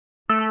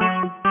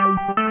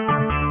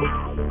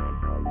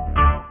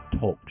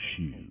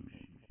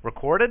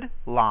Recorded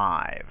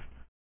live.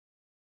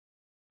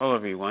 Hello,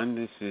 everyone.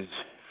 This is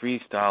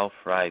Freestyle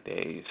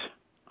Fridays.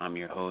 I'm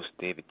your host,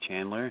 David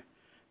Chandler.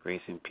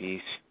 Grace and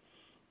peace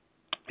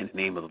in the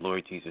name of the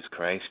Lord Jesus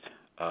Christ.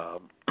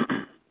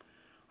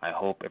 I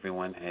hope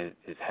everyone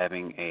is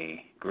having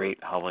a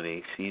great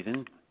holiday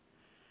season.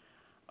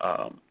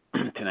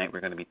 Tonight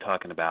we're going to be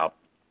talking about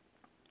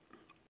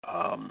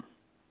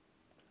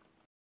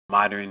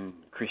modern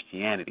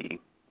Christianity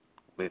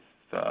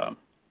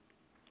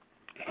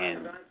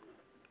and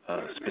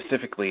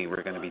specifically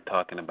we're going to be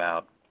talking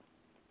about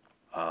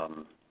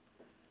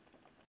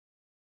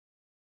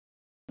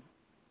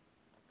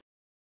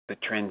the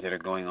trends that are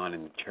going on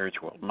in the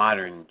church world,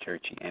 modern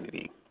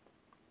churchianity.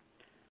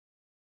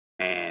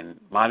 And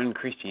modern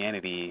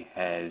Christianity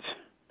has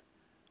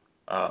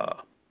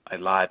a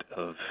lot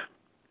of,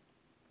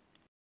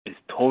 is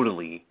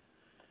totally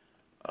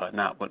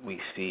not what we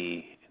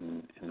see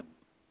in the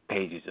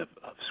pages of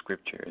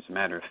Scripture. As a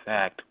matter of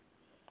fact,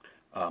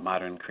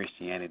 modern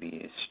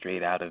Christianity is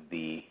straight out of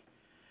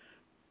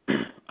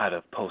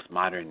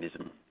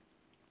postmodernism,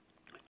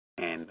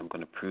 and I'm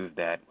going to prove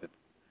that with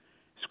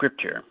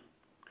Scripture.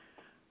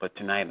 But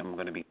tonight I'm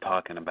going to be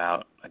talking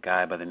about a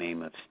guy by the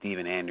name of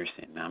Steven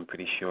Anderson. Now, I'm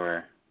pretty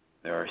sure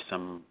there are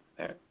some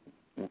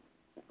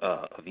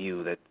of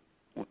you that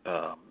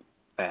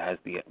has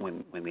the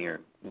when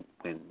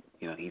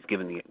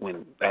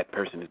that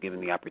person is given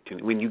the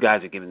opportunity, when you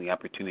guys are given the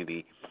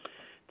opportunity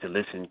to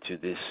listen to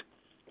this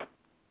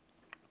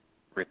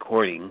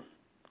recording,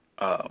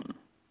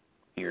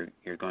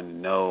 you're going to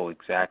know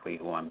exactly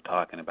who I'm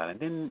talking about, and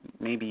then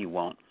maybe you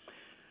won't.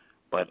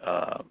 But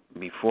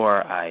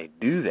before I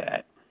do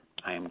that,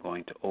 I am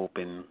going to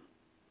open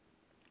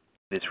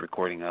this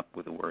recording up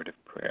with a word of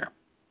prayer.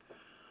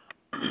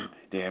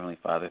 Dear Heavenly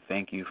Father,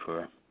 thank you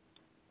for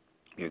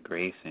your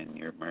grace and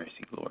your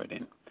mercy, Lord,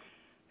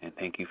 and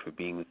thank you for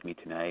being with me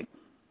tonight,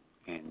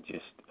 and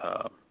just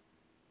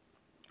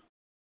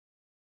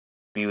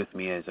be with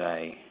me as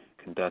I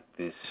conduct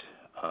this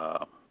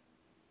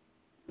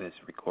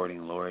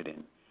recording, Lord,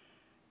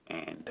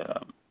 and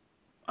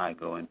I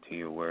go into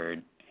your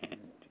word, and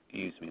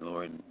use me,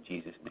 Lord. In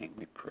Jesus' name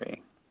we pray.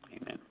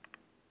 Amen.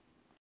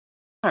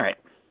 All right.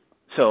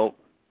 So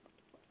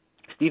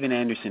Steven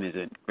Anderson is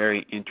a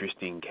very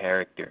interesting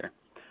character.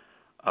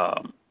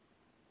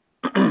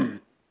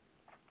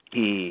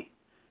 He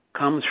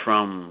comes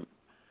from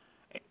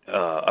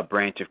a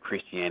branch of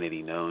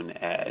Christianity known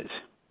as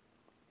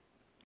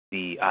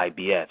the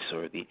IBFs,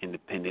 or the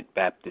Independent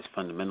Baptist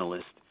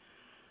Fundamentalists,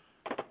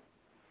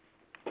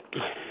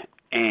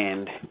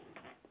 and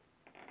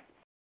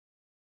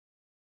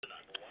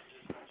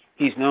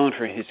he's known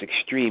for his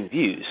extreme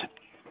views.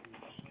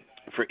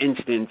 For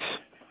instance,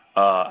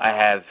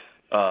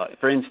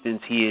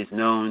 he is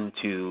known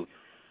to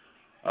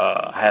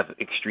have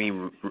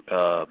extreme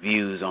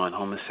views on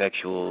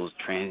homosexuals,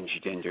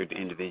 transgendered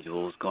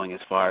individuals, going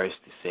as far as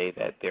to say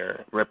that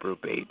they're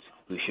reprobates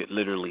who should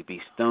literally be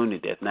stoned to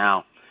death.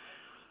 Now,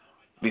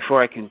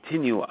 before I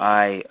continue,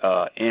 I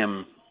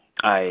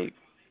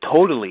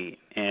totally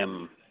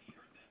am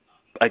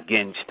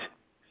against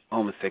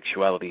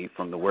homosexuality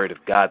from the Word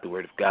of God. The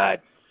Word of God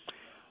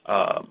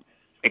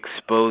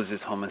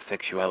exposes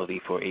homosexuality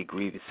for a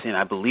grievous sin.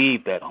 I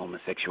believe that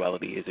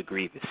homosexuality is a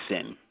grievous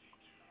sin.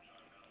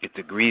 It's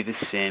a grievous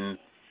sin,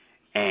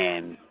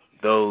 and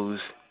those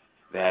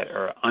that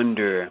are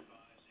under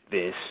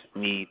this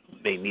need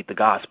the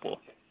gospel.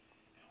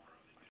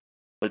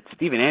 But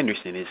Steven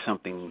Anderson is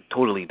something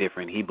totally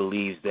different. He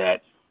believes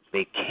that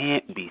they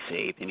can't be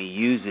saved, and he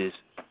uses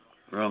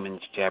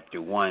Romans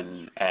chapter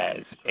 1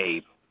 as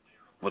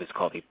what is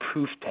called a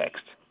proof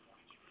text.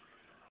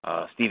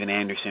 Steven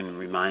Anderson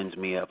reminds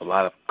me of a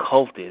lot of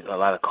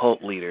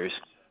cult leaders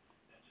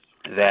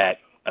that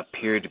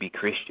appear to be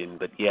Christian,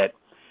 but yet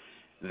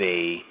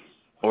they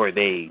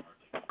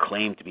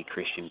claim to be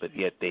Christian, but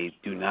yet they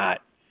do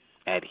not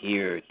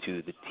adhere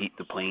to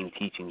the plain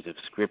teachings of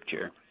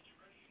Scripture.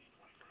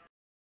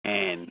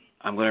 And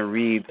I'm going to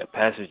read a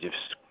passage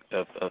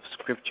of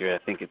Scripture. I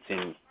think it's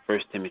in 1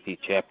 Timothy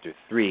chapter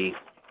 3,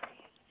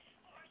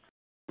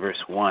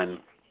 verse 1.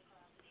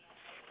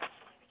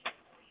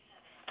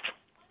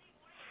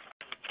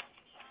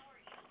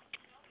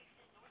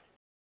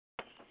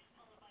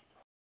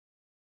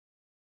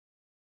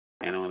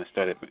 And I want to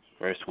start at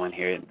verse 1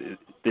 here.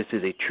 This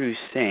is a true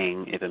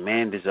saying: if a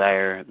man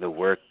desire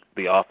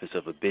the office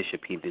of a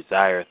bishop, he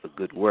desireth a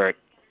good work.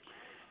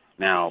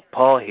 Now,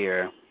 Paul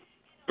here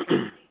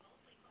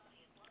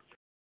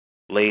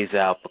lays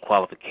out the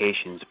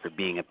qualifications for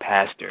being a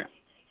pastor,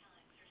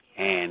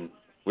 and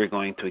we're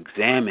going to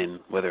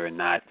examine whether or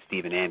not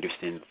Steven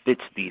Anderson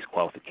fits these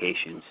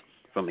qualifications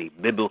from a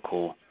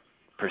biblical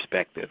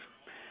perspective.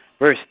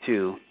 Verse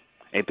 2,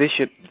 a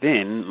bishop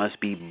then must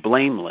be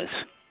blameless.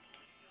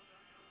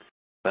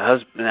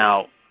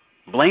 Now,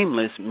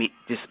 blameless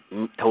just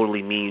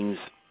totally means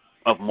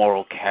of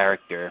moral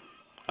character,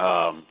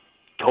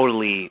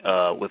 totally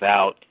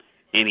without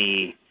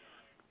any,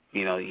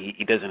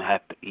 he doesn't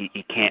have to,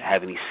 he can't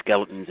have any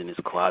skeletons in his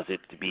closet,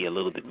 to be a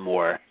little bit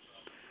more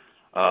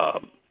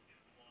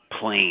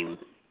plain.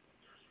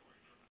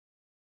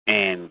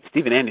 And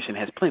Steven Anderson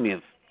has plenty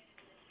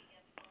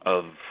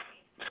of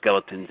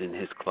skeletons in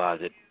his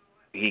closet.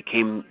 He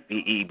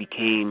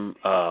became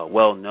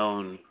well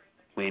known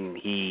when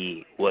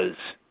he was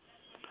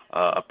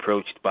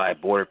approached by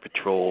Border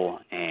Patrol,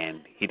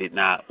 and he did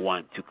not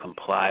want to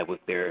comply with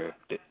their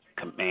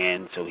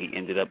command, so he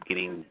ended up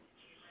getting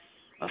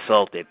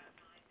assaulted.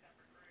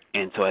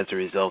 And so as a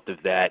result of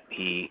that,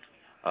 he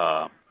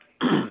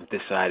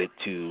decided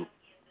to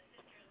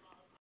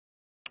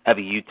have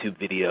a YouTube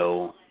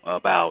video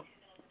about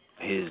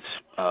his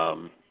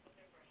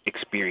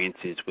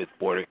experiences with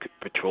Border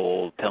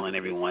Patrol, telling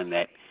everyone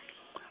that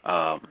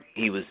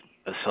he was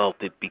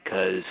assaulted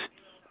because,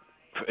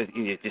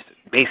 just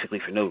basically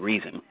for no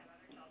reason.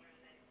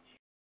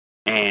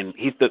 And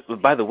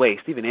by the way,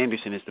 Steven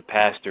Anderson is the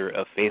pastor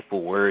of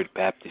Faithful Word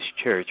Baptist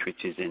Church,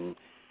 which is in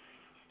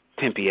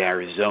Tempe,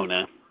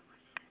 Arizona,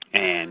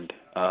 and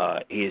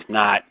he is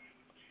not.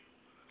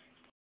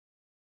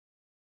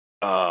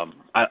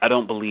 I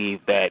don't believe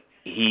that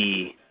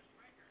he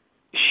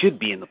should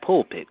be in the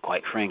pulpit,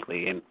 quite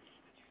frankly.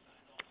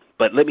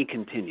 But let me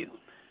continue.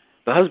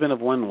 The husband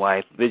of one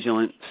wife,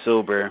 vigilant,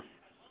 sober,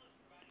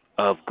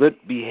 of good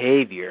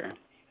behavior,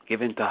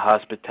 given to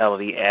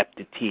hospitality, apt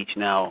to teach.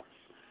 Now,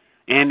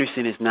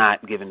 Anderson is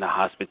not given to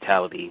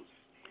hospitality.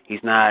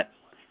 He's not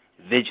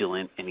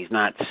vigilant, and he's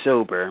not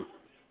sober.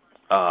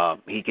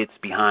 He gets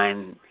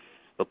behind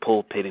the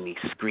pulpit and he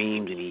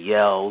screams and he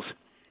yells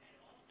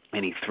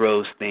and he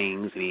throws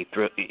things and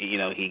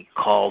he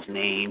calls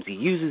names. He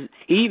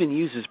even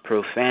uses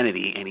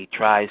profanity, and he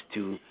tries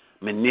to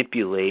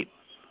manipulate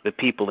the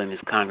people in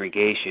his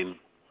congregation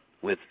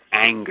with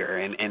anger,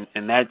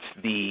 and that's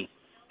the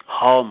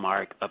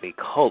hallmark of a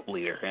cult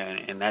leader,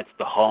 and that's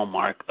the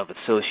hallmark of a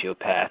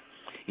sociopath.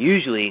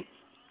 Usually,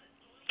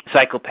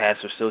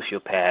 psychopaths or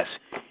sociopaths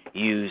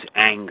use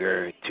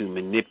anger to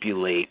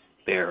manipulate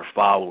their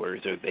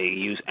followers, or they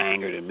use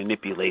anger to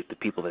manipulate the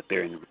people that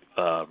they're in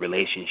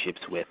relationships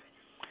with.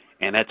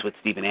 And that's what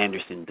Steven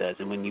Anderson does.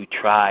 And when you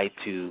try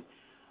to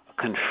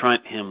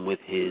confront him with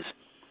his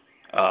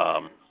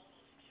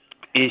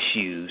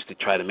issues, to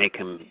try to make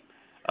him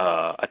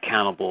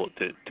accountable,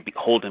 to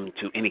hold him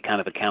to any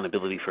kind of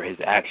accountability for his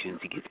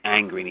actions, he gets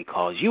angry and he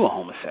calls you a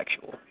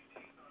homosexual.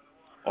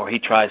 Or he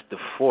tries to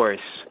force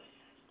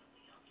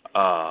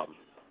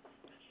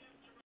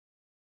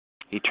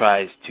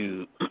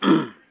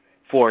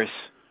force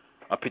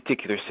a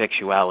particular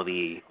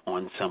sexuality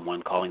on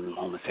someone, calling them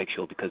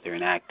homosexual because they're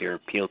an actor,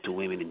 appeal to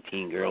women and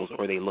teen girls,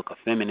 or they look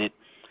effeminate.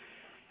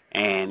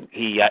 And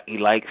he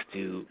likes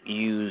to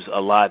use a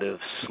lot of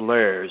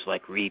slurs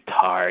like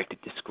retard to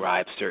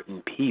describe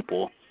certain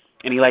people,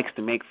 and he likes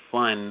to make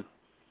fun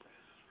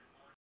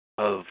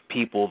of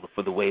people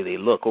for the way they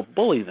look or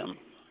bully them.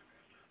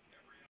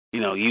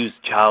 Use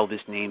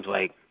childish names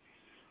like,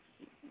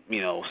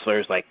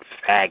 slurs like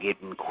faggot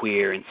and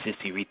queer and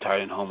sissy,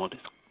 retard, and homo.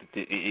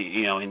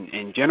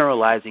 And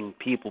generalizing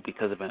people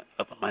because of a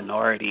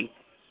minority.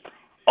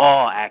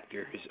 All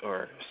actors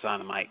are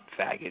sodomite,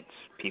 faggots,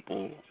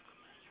 people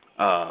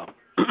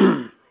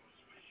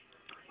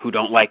who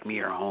don't like me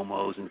are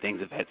homos and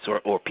things of that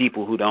sort, or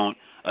people who don't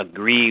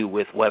agree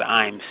with what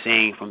I'm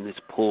saying from this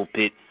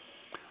pulpit.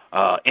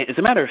 As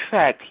a matter of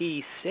fact,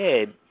 he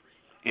said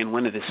in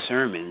one of his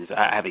sermons,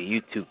 I have a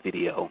YouTube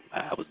video,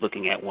 I was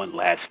looking at one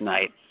last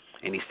night,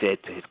 and he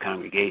said to his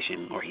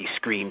congregation, or he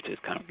screamed to his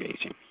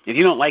congregation, if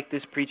you don't like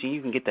this preaching,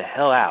 you can get the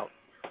hell out.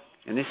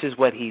 And this is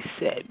what he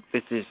said.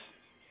 This is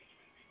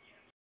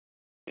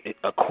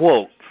a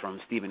quote from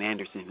Steven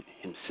Anderson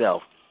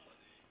himself.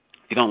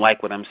 If you don't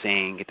like what I'm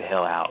saying, get the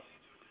hell out.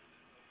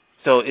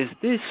 So is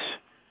this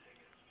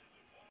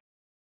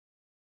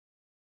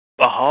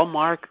the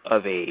hallmark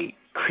of a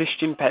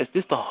Christian pastor?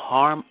 Is this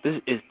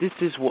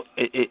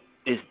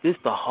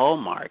the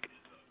hallmark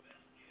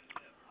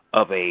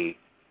of a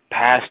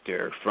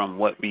pastor from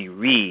what we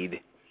read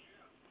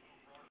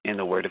in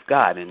the Word of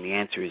God? And the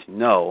answer is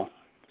no.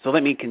 So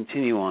let me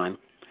continue on.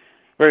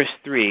 Verse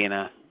 3, and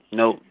I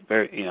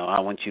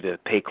want you to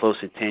pay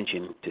close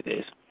attention to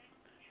this.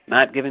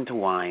 Not given to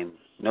wine,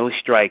 no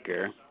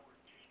striker,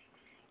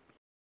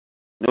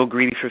 no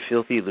greedy for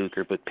filthy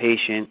lucre, but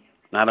patient,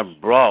 not a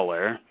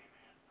brawler,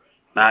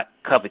 not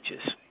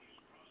covetous.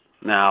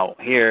 Now,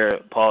 here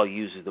Paul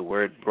uses the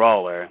word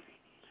brawler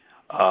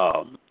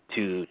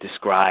to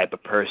describe a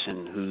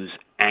person who's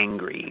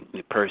angry,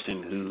 a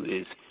person who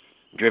is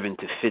driven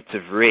to fits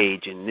of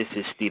rage, and this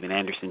is Steven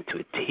Anderson to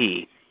a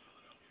T.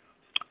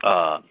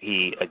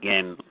 He,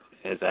 again,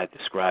 as I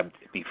described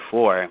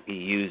before,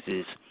 he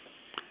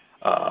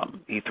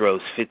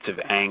throws fits of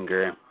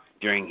anger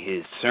during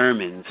his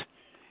sermons,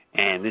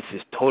 and this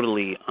is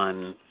totally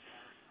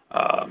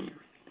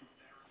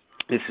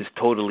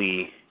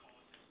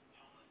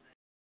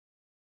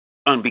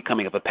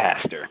unbecoming of a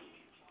pastor.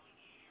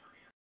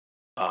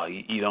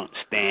 You don't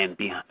stand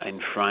in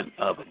front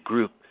of a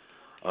group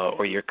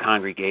or your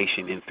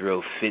congregation and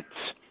throw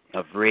fits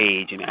of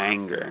rage and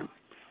anger.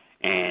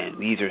 And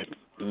these are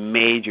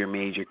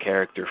major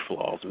character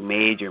flaws,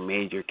 major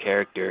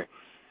character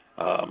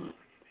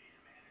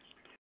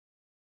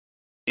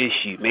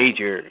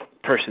major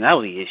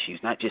personality issues,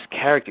 not just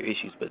character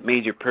issues, but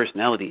major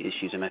personality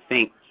issues. And I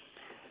think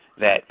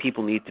that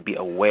people need to be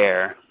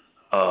aware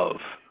of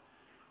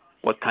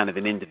what kind of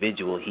an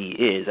individual he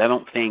is. I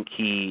don't think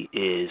he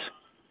is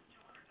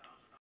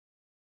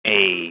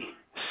a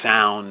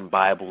sound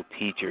Bible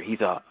teacher.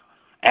 He's a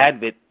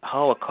avid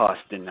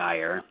Holocaust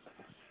denier.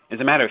 As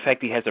a matter of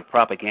fact, he has a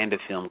propaganda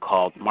film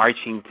called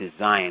Marching to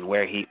Zion,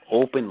 where he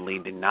openly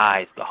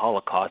denies the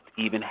Holocaust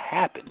even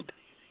happened.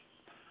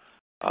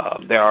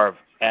 There are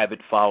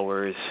avid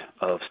followers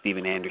of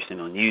Steven Anderson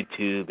on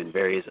YouTube and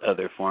various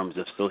other forms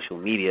of social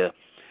media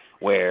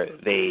where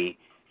they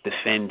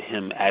defend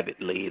him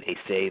avidly. They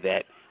say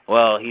that,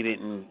 well, he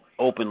didn't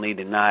openly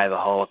deny the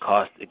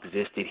Holocaust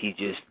existed. He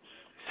just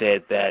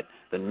said that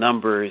the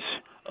numbers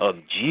of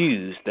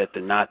Jews that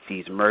the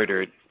Nazis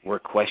murdered were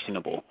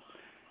questionable.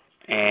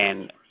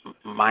 And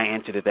my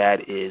answer to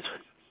that is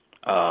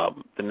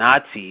the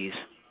Nazis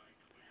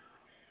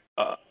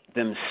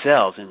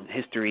themselves, and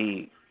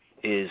history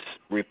is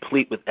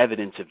replete with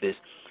evidence of this,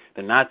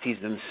 the Nazis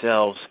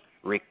themselves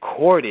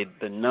recorded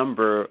the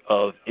number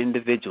of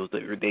individuals,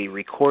 they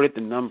recorded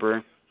the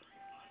number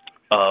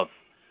of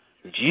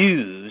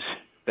Jews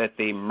that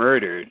they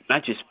murdered,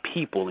 not just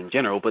people in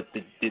general, but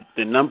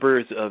the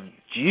numbers of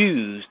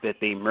Jews that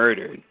they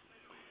murdered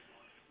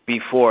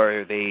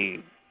before they,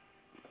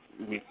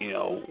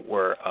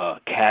 were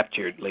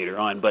captured later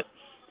on. But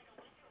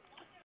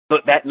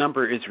that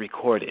number is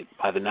recorded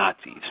by the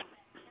Nazis.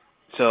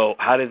 So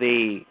how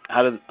do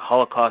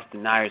Holocaust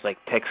deniers like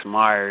Tex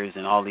Myers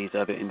and all these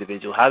other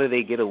individuals, how do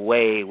they get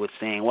away with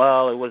saying,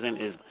 well, it wasn't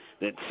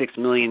that 6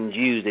 million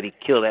Jews that he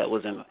killed, that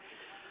wasn't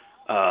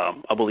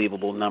a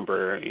believable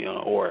number,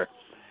 or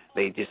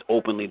they just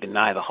openly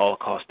deny the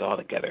Holocaust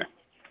altogether.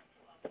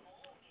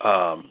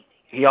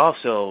 He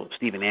also,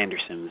 Steven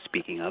Anderson,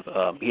 speaking of,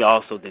 he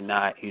also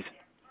denies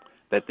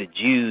that the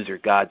Jews are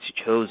God's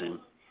chosen.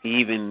 He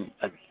even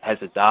has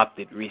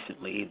adopted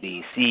recently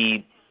the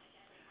seed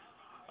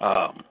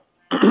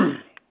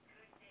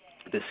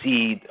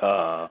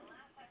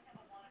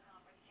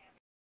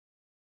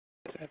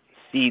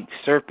seed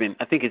serpent.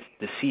 I think it's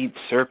the seed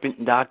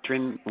serpent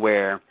doctrine,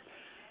 where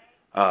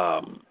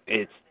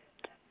it's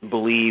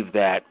believed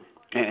that.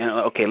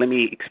 Okay, let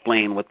me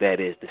explain what that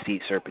is. The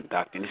seed serpent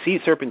doctrine. The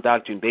seed serpent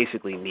doctrine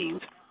basically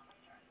means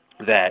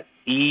that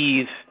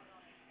Eve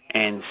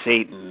and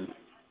Satan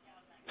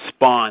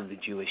spawned the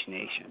Jewish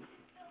nation.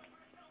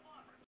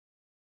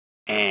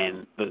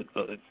 And the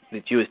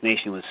Jewish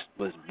nation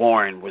was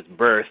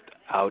birthed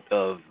out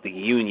of the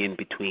union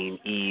between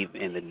Eve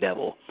and the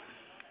devil.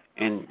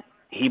 And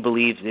he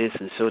believes this,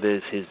 and so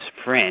does his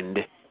friend,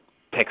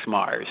 Tex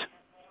Myers.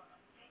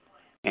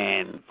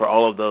 And for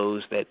all of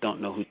those that don't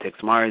know who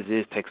Tex Myers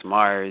is, Tex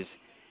Myers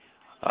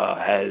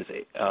has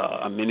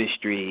a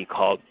ministry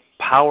called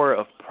Power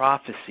of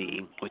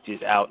Prophecy, which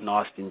is out in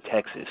Austin,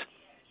 Texas.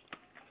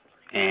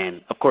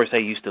 And, of course, I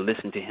used to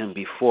listen to him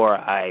before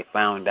I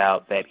found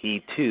out that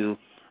he, too,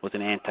 was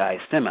an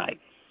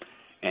anti-Semite.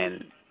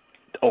 And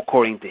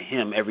according to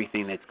him,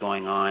 everything that's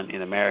going on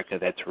in America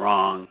that's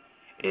wrong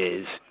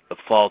is the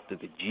fault of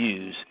the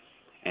Jews.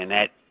 And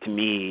that, to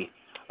me,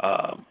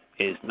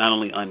 is not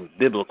only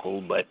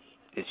unbiblical, but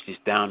it's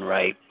just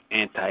downright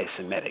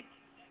anti-Semitic.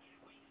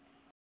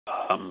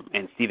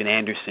 And Steven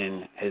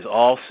Anderson has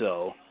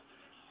also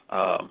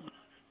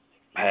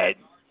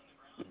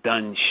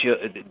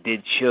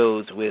did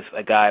shows with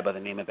a guy by the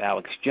name of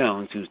Alex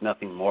Jones, who's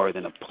nothing more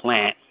than a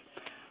plant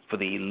for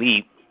the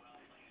elite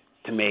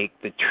to make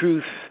the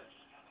truth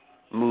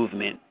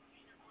movement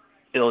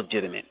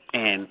illegitimate.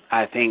 And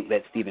I think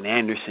that Steven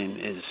Anderson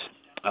is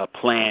a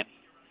plant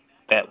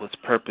that was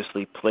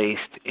purposely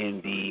placed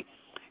in the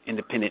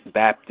independent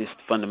Baptist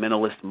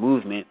fundamentalist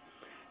movement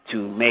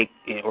to make,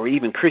 or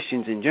even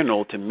Christians in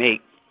general, to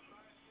make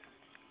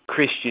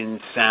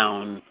Christians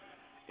sound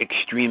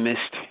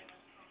extremist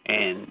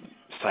and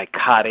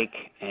psychotic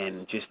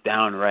and just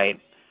downright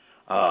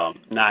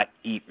not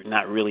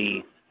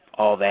really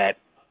all that.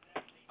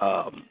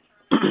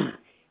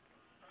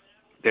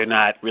 They're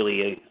not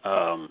really.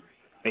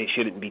 They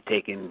shouldn't be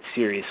taken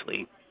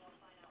seriously.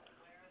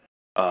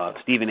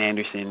 Steven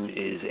Anderson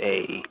is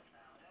a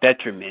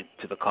detriment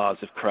to the cause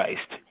of Christ,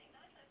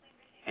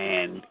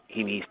 and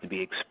he needs to be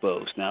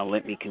exposed. Now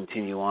let me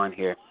continue on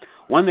here.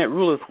 One that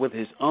ruleth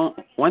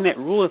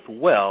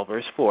well,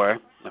 verse 4,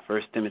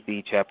 1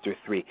 Timothy chapter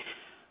 3.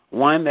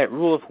 One that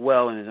ruleth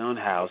well in his own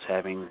house,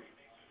 having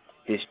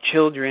his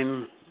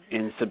children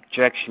in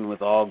subjection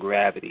with all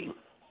gravity.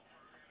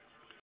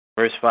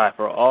 Verse 5,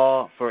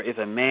 for if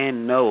a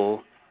man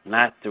know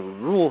not to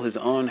rule his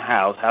own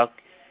house, how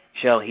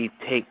shall he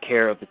take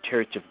care of the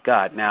church of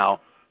God?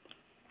 Now,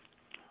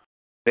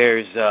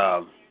 there's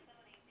a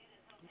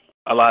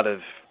lot of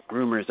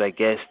rumors, I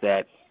guess,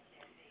 that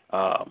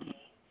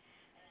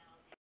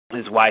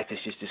his wife is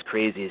just as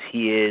crazy as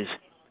he is,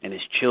 and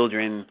his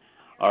children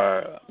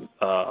are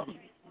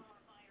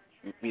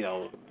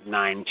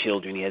 9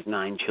 children. He has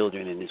 9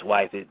 children, and his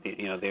wife,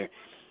 they're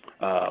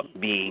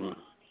being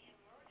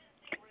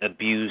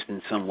abused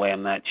in some way.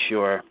 I'm not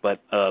sure,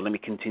 but let me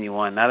continue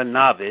on. Not a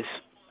novice.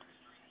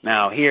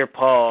 Now, here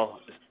Paul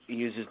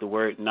uses the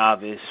word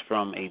novice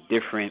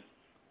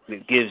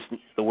it gives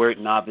the word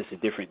novice a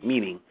different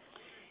meaning.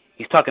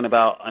 He's talking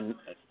about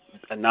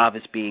a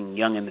novice being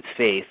young in the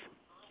faith,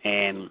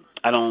 and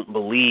I don't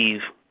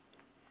believe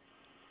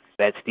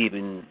that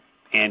Stephen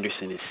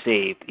Anderson is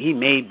saved. He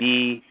may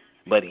be,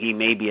 but he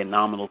may be a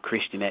nominal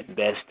Christian at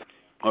best,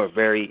 or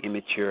very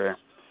immature.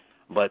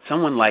 But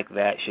someone like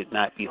that should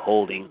not be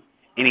holding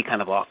any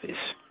kind of office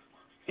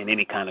in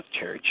any kind of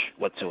church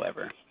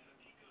whatsoever.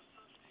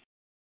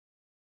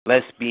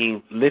 Lest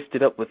being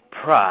lifted up with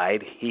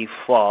pride, he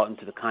fall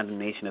into the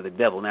condemnation of the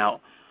devil.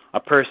 Now, a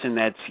person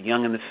that's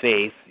young in the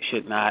faith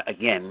should not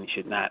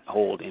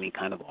hold any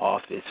kind of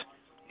office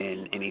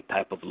in any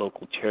type of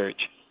local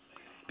church,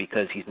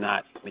 because he's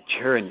not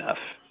mature enough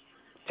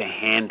to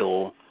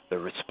handle the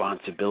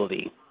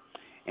responsibility.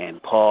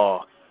 And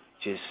Paul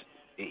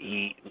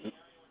he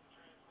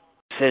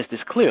says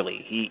this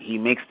clearly. He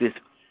makes this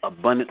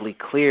abundantly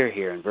clear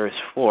here in verse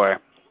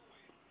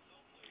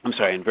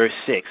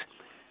 6.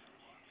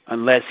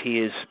 Unless he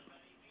is,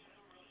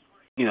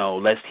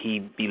 lest he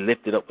be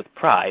lifted up with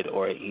pride,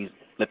 or he's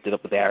lifted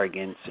up with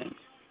arrogance,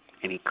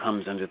 and he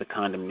comes under the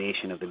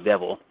condemnation of the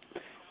devil.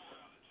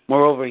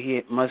 Moreover,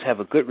 he must have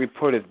a good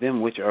report of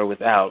them which are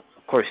without.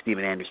 Of course,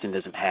 Stephen Anderson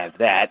doesn't have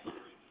that.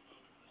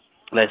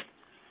 Lest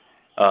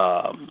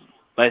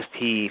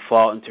he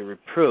fall into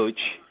reproach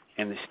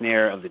and the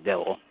snare of the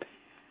devil.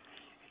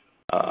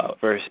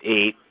 Verse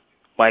 8,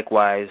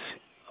 likewise,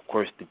 of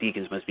course, the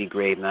deacons must be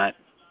grave, not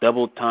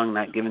double-tongued,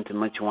 not given to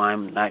much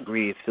wine, not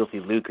greedy of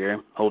filthy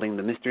lucre, holding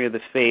the mystery of the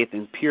faith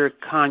in pure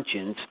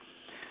conscience.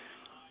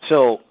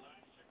 So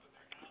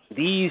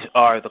these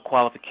are the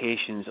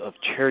qualifications of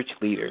church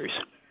leaders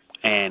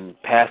and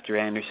Pastor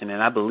Anderson,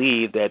 and I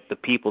believe that the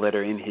people that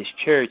are in his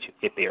church,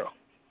 if they're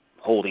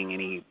holding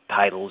any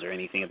titles or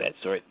anything of that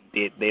sort,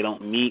 they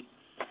don't meet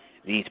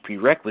these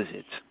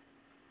prerequisites.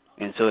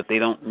 And so if they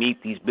don't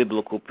meet these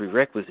biblical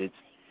prerequisites,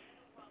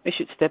 they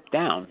should step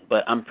down.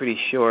 But I'm pretty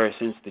sure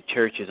since the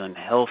church is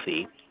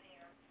unhealthy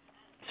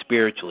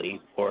spiritually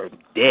or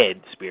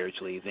dead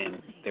spiritually,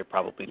 then they're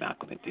probably not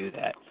going to do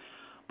that.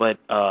 But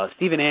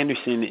Stephen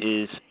Anderson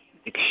is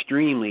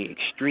extremely,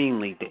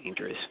 extremely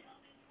dangerous.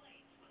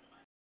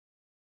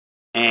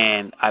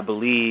 And I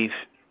believe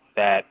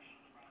that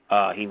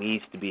he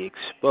needs to be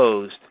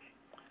exposed.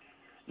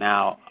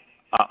 Now,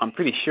 I'm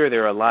pretty sure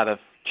there are a lot of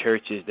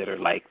churches that are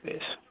like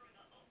this.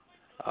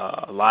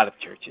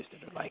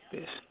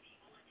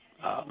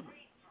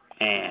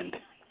 And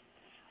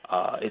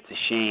it's a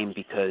shame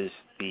because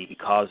the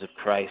cause of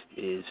Christ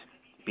is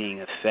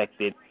being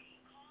affected.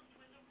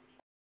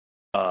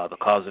 The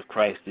cause of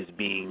Christ is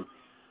being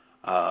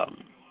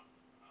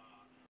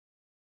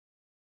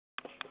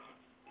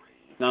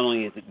not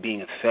only is it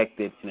being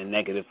affected in a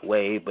negative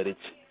way, but it's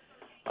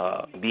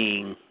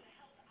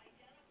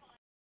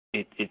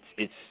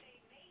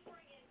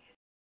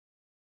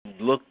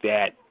looked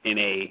at in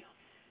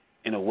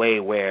a way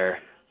where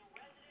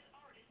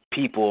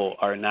people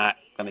are not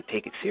going to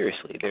take it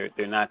seriously.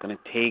 They're not going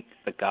to take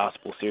the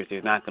gospel seriously.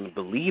 They're not going to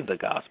believe the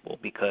gospel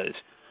because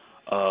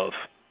of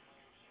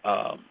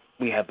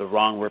we have the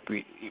wrong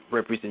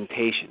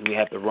representation. We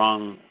have the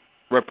wrong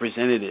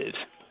representatives.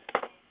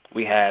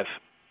 We have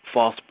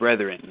false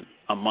brethren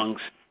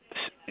amongst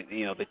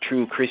the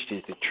true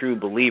Christians, the true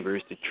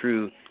believers, the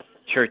true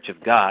church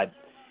of God.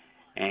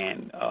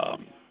 And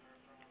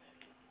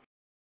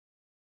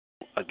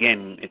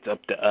again, it's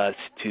up to us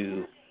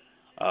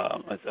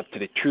it's up to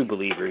the true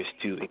believers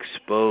to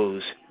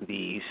expose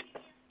the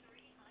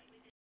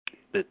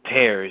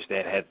tares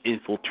that have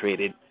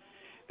infiltrated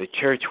the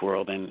church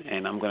world.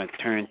 And I'm going to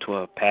turn to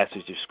a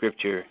passage of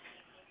Scripture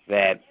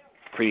that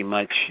pretty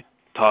much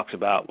talks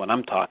about what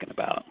I'm talking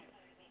about.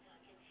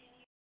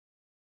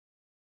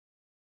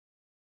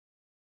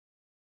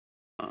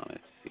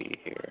 Let's see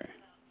here.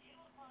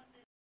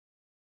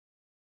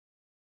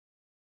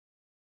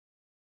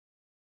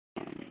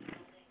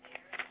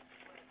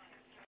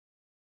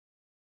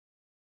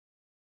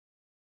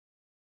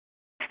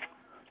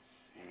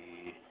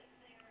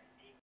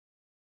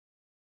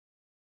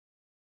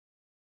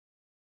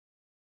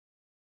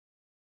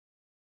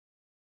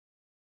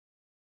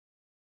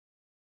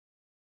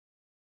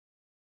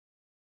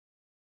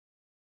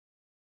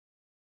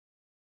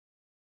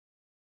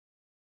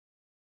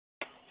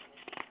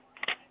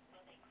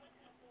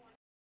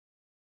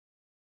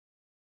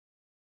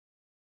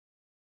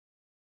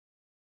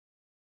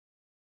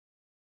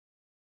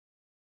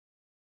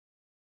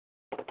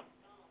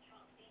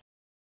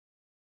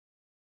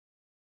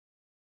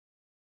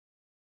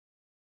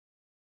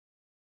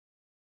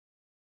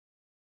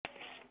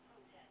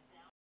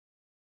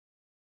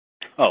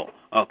 Oh,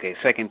 okay.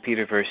 2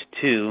 Peter verse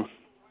 2.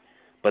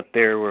 But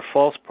there were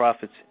false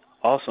prophets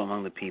also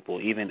among the people,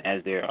 even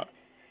as there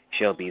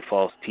shall be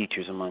false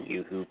teachers among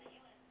you, who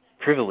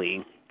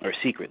privily or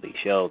secretly,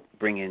 shall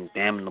bring in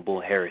damnable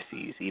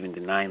heresies, even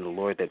denying the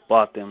Lord that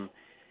bought them,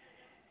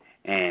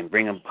 and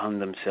bring upon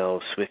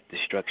themselves swift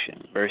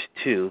destruction. Verse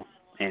 2,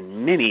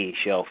 and many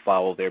shall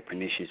follow their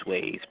pernicious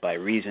ways, by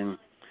reason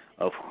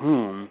of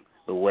whom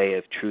the way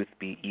of truth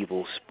be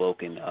evil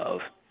spoken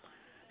of.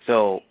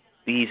 So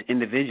these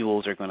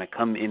individuals are going to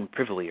come in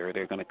privily, or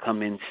they're going to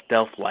come in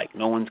stealth-like.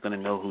 No one's going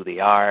to know who they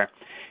are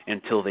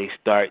until they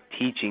start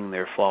teaching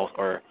their false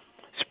or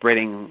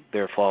spreading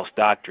their false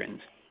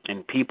doctrines.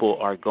 And people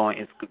are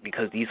going,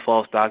 because these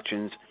false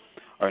doctrines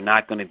are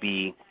not going to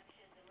be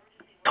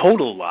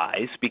total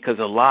lies, because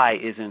a lie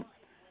isn't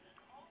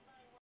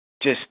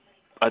just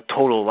a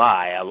total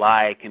lie. A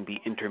lie can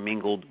be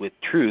intermingled with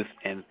truth,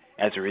 and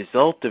as a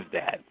result of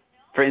that,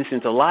 for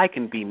instance, a lie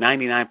can be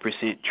 99%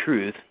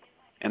 truth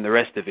and the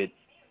rest of it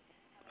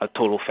a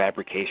total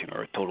fabrication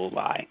or a total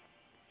lie.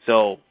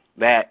 So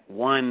that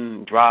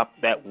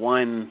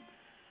 1%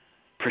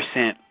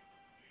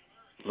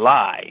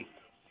 lie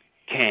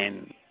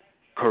can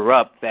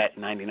corrupt that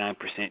 99%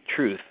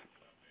 truth.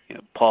 You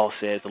know, Paul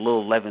says a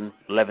little leaven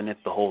leaveneth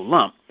the whole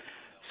lump.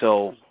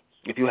 So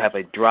if you have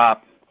a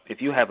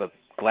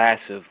glass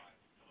of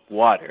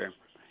water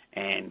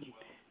and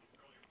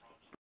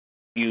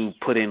you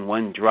put in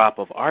 1 drop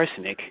of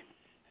arsenic,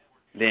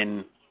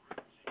 then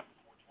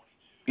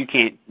you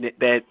can't,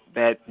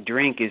 that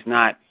drink is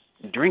not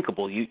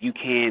drinkable. You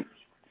can't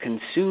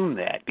consume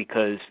that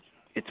because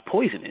it's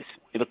poisonous.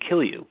 It'll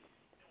kill you.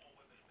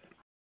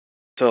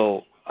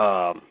 So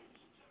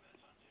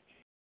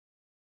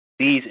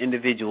these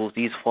individuals,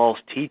 these false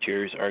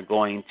teachers, are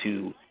going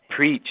to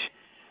preach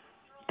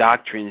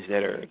doctrines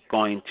that are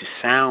going to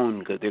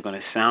sound good. They're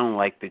going to sound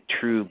like the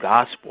true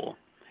gospel.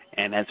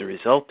 And as a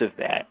result of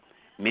that,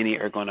 many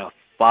are going to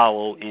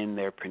follow in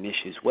their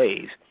pernicious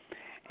ways.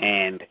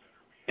 And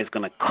it's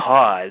going to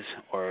cause,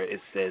 or it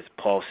says,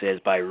 Paul says,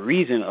 by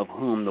reason of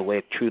whom the way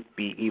of truth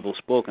be evil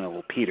spoken of.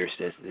 Well, Peter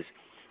says this.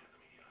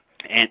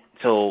 And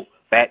so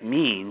that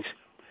means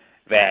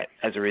that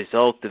as a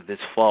result of this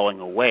falling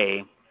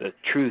away, the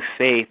true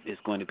faith is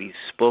going to be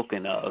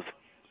spoken of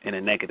in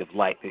a negative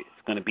light. It's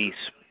going to be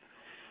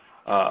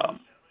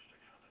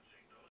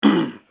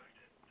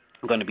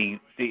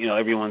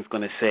everyone's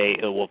going to say,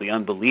 well, the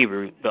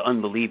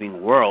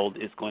unbelieving world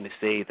is going to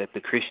say that the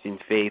Christian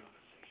faith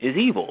is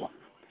evil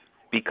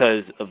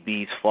because of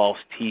these false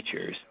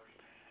teachers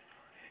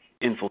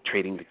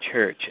infiltrating the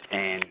church.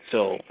 And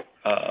so,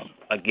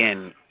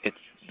 again,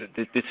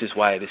 this is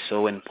why it is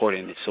so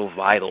important, it's so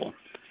vital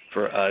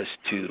for us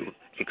to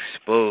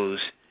expose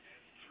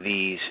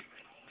these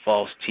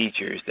false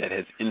teachers that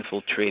have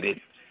infiltrated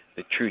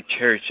the true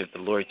church of the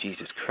Lord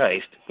Jesus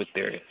Christ with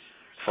their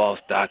false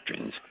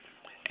doctrines,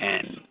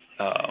 and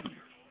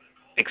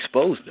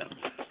expose them,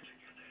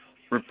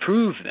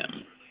 reprove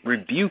them,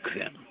 rebuke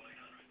them.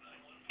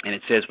 And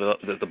it says,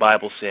 the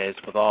Bible says,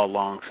 with all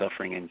long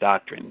suffering and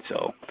doctrine.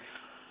 So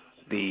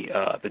the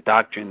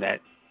doctrine that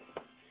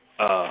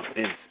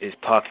is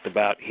talked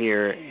about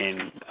here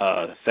in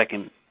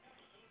 2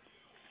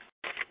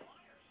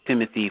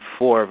 Timothy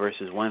 4,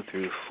 verses 1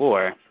 through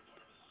 4.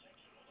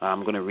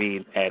 I'm going to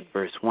read at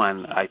verse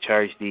 1. I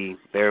charge thee,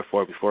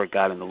 therefore, before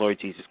God and the Lord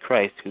Jesus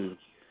Christ, who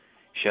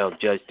shall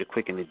judge the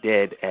quick and the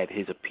dead at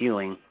his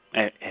appearing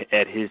and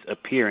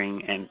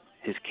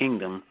his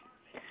kingdom.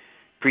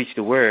 Preach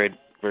the word,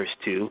 verse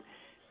 2.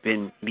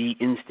 Then be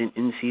instant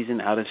in season,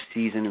 out of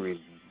season,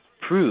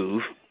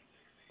 reprove,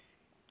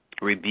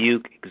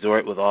 rebuke,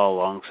 exhort with all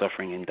long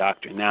suffering and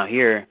doctrine. Now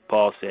here,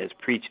 Paul says,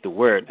 preach the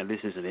word. And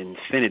this is an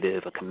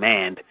infinitive, a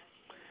command,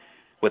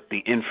 with the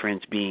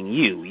inference being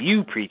you.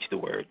 You preach the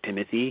word,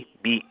 Timothy.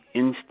 Be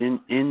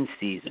instant in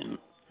season.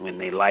 When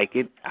they like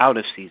it, out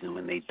of season.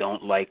 When they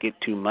don't like it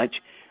too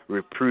much,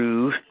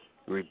 reprove,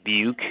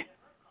 rebuke,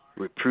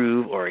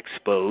 reprove or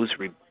expose,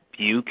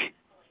 rebuke,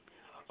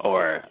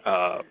 or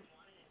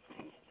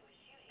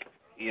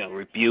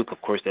rebuke.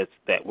 Of course,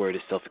 that word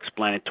is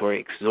self-explanatory.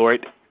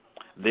 Exhort,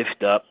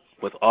 lift up,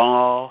 with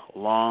all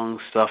long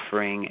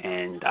suffering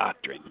and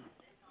doctrine.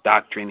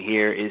 Doctrine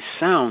here is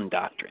sound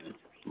doctrine.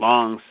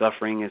 Long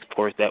suffering is, of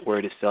course, that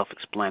word is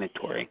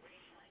self-explanatory.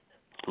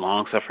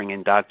 Long suffering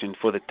and doctrine,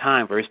 for the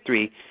time, verse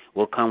 3,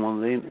 will come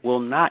when they will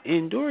not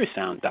endure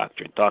sound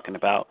doctrine. Talking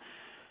about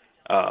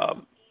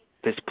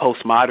this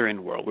postmodern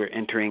world. We're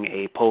entering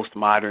a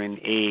postmodern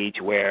age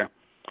where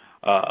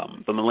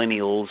the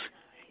millennials,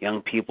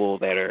 young people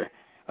that are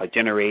a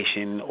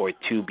generation or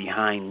two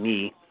behind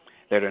me,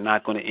 that are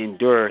not going to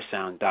endure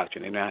sound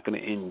doctrine. They're not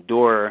going to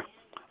endure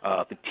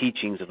the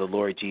teachings of the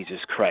Lord Jesus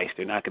Christ.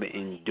 They're not going to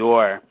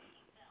endure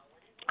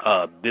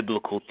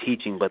biblical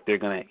teaching, but they're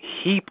going to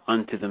heap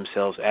unto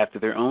themselves after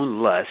their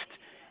own lust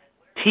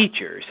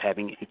teachers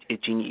having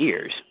itching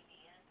ears.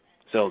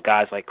 So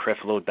guys like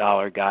Creflo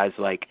Dollar, guys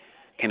like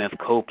Kenneth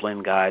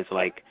Copeland, guys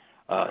like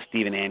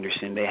Steven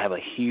Anderson, they have a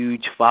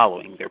huge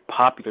following. They're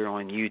popular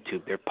on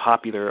YouTube. They're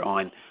popular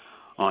on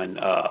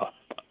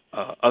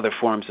other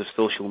forms of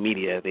social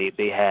media.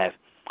 They have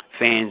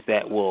fans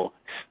that will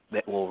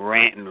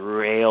rant and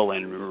rail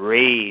and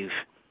rave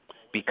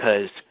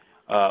because,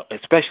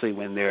 especially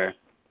when they're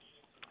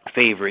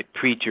favorite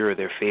preacher or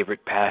their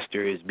favorite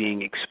pastor is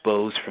being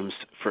exposed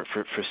for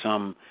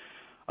some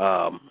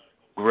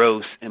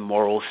gross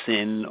immoral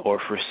sin, or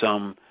for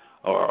some,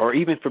 or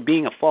even for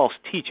being a false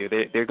teacher.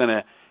 They're going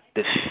to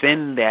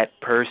defend that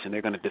person.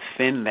 They're going to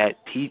defend that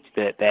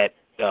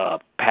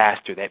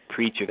pastor, that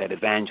preacher, that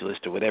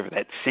evangelist, or whatever,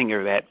 that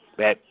singer,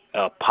 that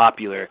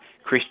popular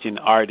Christian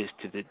artist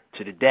to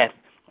the death,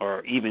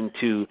 or even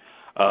to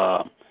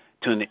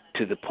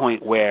the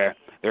point where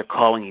they're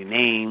calling you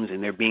names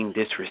and they're being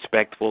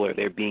disrespectful, or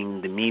they're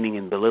being demeaning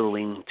and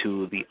belittling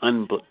to the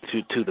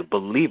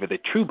believer, the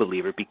true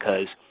believer,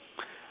 because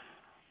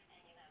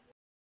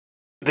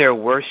they're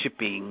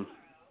worshiping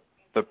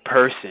the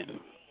person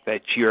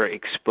that you're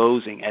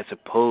exposing as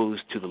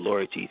opposed to the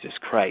Lord Jesus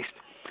Christ.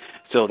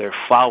 So they're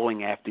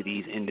following after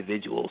these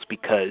individuals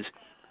because,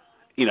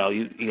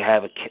 you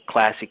have a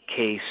classic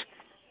case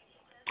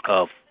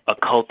of a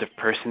cult of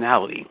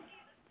personality.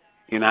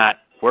 You're not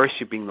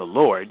worshiping the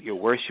Lord, you're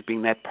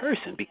worshiping that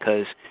person,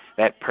 because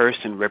that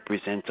person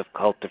represents a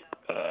cult of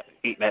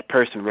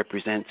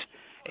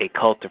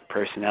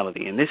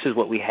personality. And this is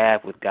what we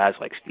have with guys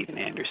like Steven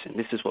Anderson.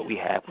 This is what we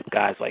have with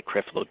guys like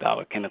Creflo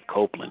Dollar, Kenneth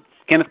Copeland.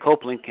 Kenneth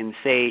Copeland can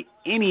say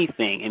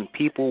anything and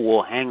people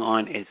will hang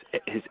on his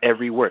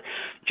every word.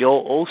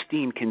 Joel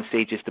Osteen can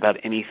say just about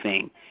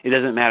anything. It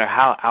doesn't matter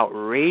how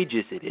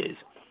outrageous it is,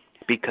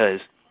 because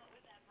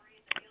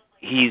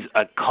he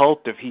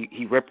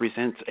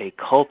represents a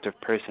cult of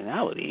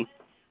personality.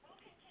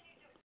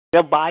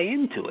 They'll buy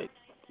into it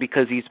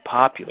because he's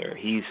popular.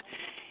 He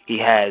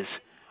has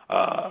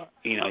a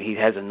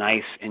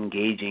nice,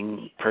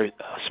 engaging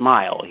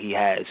smile. He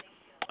has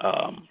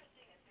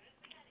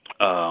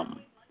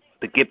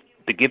the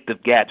gift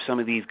of gab. Some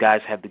of these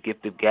guys have the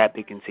gift of gab.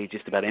 They can say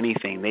just about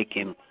anything. They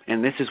can,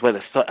 and this is what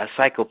a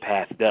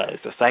psychopath does.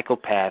 A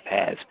psychopath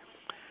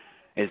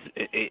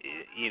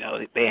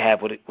they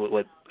have what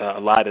a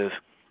lot of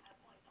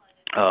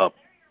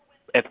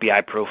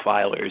FBI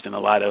profilers and a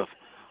lot of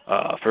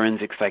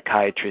forensic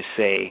psychiatrists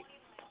say,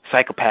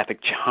 psychopathic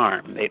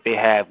charm. They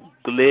have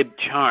glib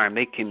charm.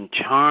 They can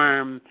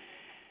charm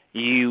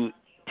you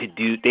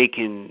they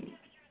can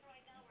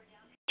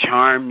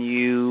charm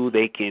you.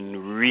 They can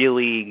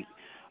really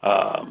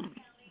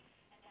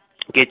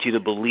get you to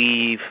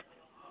believe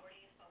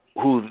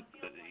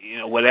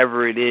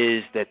whatever it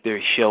is that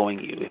they're showing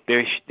you.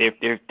 If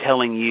they're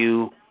telling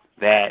you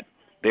that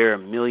they're a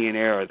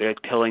millionaire, or they're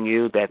telling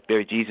you that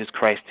they're Jesus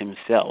Christ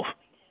himself,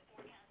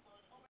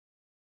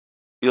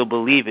 you'll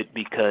believe it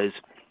because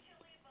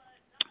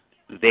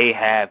they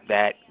have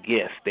that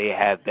gift. They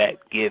have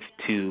that gift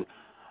to,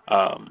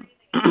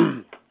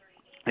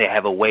 they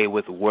have a way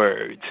with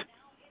words.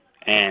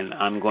 And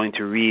I'm going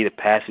to read a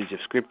passage of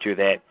Scripture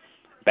that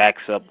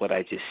backs up what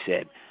I just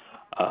said.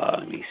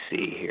 Let me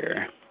see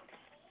here.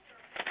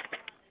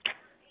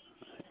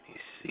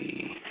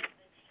 I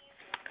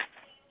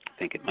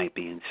think it might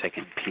be in 2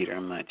 Peter.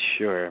 I'm not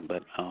sure,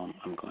 but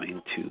I'm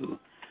going to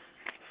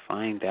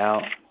find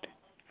out.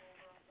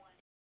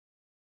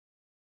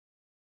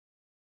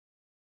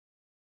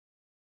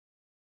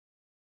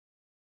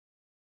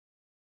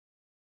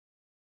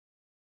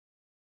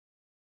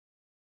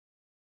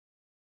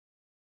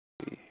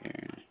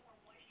 Here.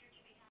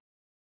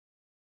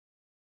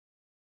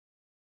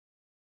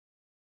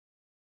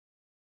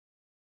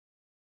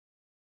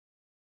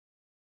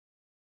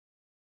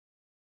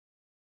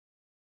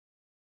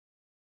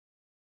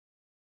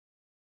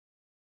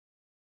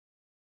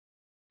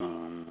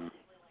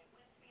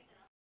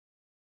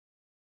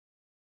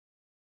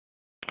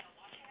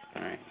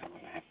 All right, I'm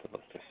going to have to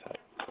look this up.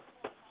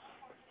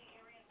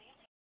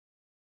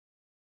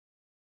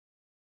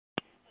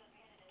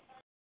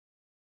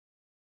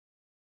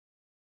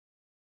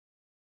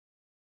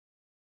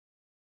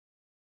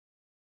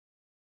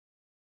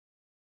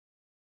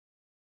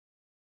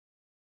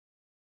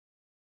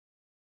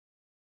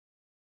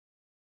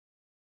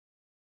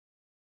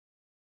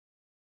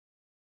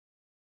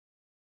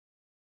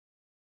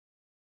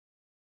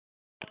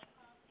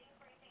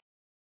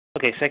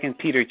 Okay, 2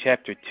 Peter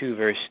chapter 2,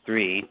 verse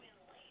 3.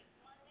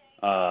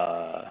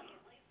 I'm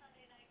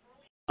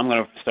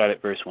going to start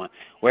at verse 1.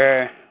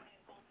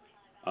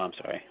 I'm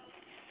sorry.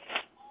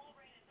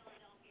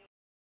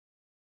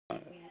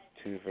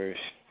 2, verse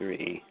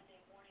 3.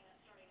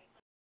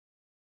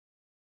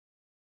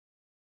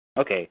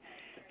 Okay,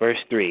 verse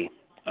 3.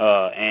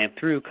 And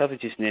through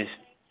covetousness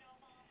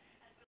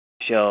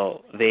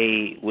shall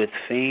they with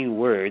vain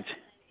words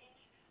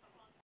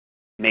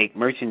make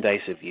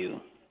merchandise of you.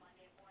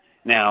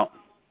 Now,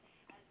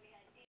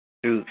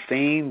 through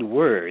feigned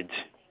words,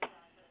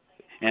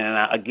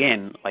 and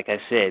again, like I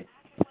said,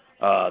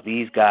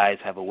 these guys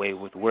have a way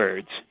with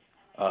words.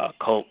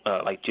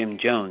 Like Jim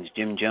Jones.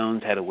 Jim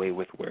Jones had a way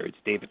with words.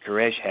 David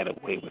Koresh had a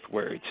way with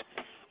words.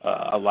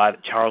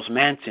 Charles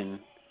Manson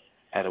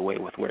had a way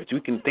with words. We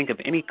can think of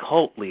any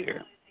cult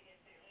leader.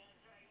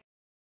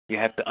 You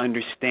have to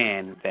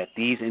understand that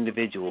these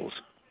individuals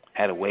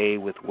had a way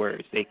with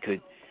words. They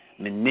could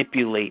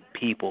manipulate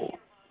people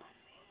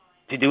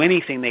to do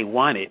anything they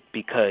wanted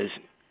because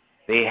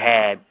they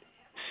had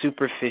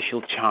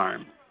superficial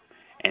charm,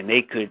 and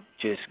they could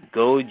just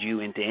goad you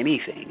into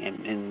anything.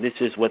 And this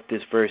is what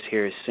this verse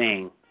here is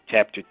saying,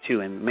 chapter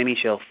 2. And many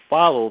shall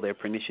follow their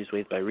pernicious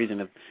ways, by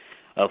reason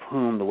of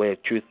whom the way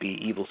of truth be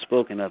evil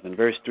spoken of. In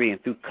verse 3,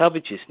 and through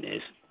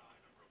covetousness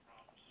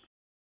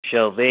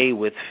shall they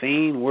with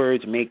vain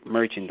words make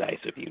merchandise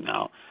of you.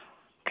 Now,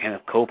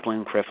 Kenneth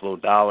Copeland,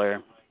 Creflo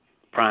Dollar,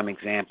 prime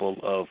example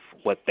of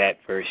what that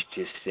verse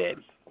just said.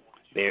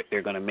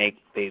 They're going to make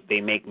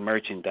make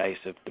merchandise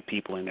of the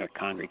people in their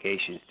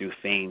congregations through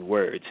vain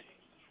words.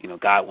 You know,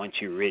 God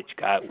wants you rich.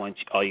 God wants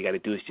you, all you got to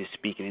do is just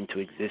speak it into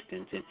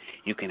existence, and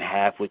you can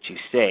have what you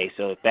say.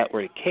 So if that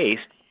were the case,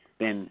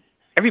 then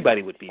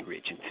everybody would be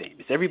rich and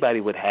famous. Everybody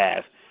would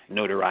have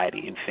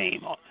notoriety and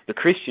fame. The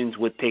Christians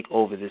would take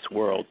over this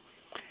world,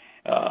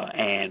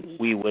 and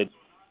we would,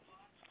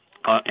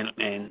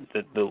 and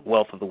the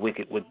wealth of the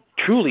wicked would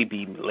truly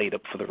be laid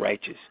up for the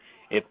righteous.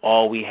 If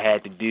all we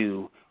had to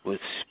do was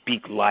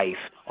speak life,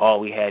 all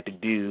we had to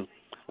do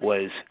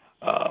was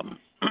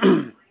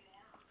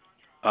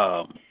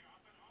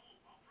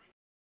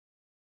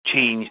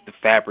change the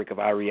fabric of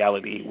our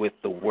reality with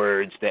the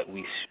words that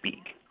we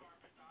speak.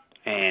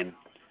 And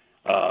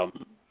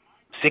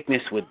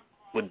sickness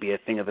would be a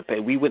thing of the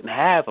past. We wouldn't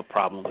have a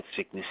problem with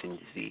sickness and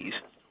disease.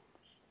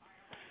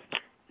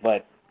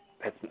 But,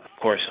 of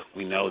course,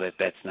 we know that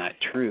that's not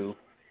true.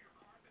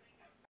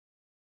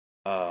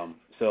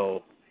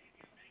 So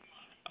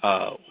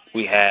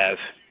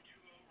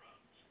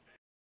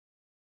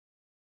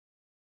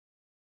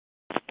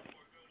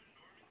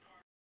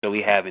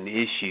we have an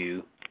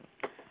issue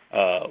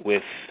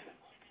with,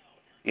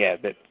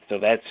 so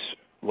that's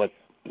what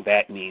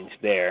that means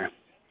there.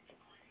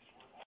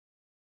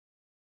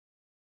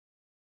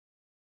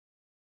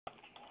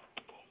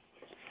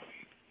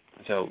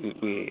 So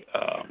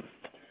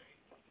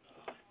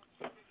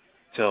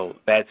so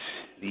that's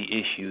the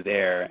issue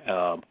there.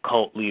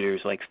 Cult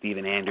leaders like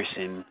Steven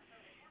Anderson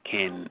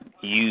can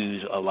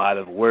use a lot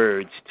of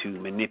words to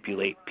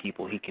manipulate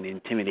people. He can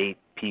intimidate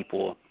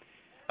people.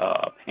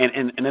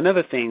 And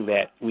another thing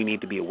that we need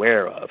to be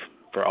aware of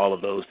for all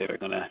of those that are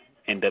going to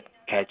end up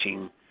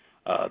catching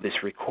this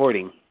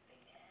recording,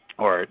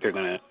 or they're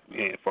going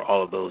to, for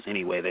all of those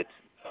anyway that's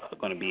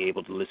going to be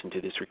able to listen to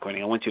this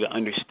recording, I want you to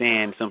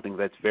understand something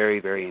that's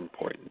very, very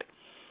important.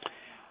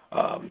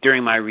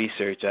 During my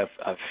research,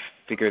 I've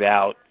figured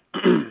out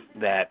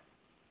that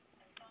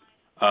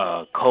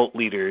cult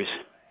leaders,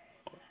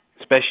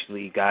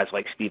 especially guys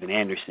like Steven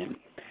Anderson,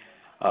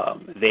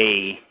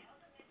 they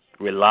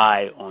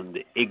rely on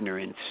the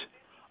ignorance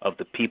of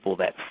the people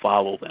that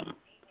follow them.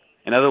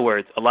 In other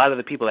words, a lot of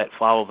the people that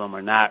follow them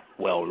are not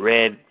well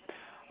read.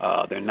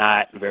 They're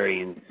not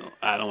very,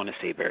 I don't want to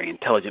say very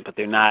intelligent, but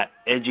they're not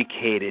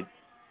educated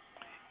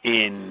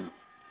in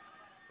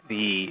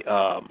the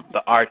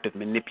art of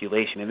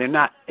manipulation, and they're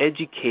not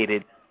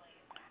educated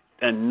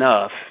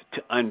enough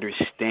to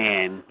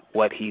understand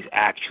what he's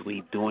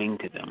actually doing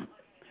to them.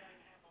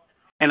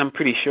 And I'm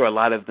pretty sure a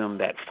lot of people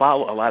that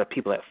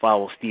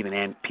follow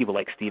people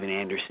like Steven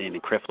Anderson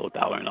and Creflo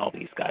Dollar and all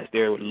these guys,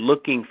 they're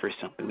looking for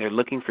something. They're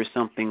looking for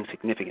something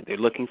significant. They're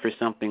looking for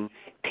something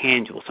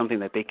tangible, something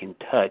that they can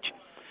touch,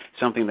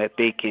 something that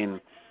they can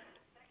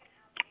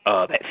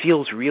that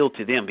feels real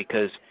to them,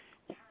 because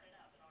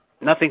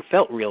nothing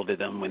felt real to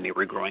them when they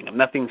were growing up.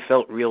 Nothing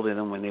felt real to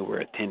them when they were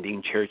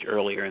attending church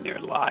earlier in their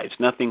lives.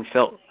 Nothing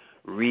felt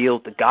real.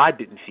 God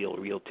didn't feel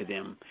real to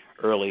them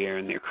earlier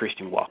in their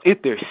Christian walk.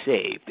 If they're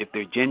saved, if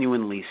they're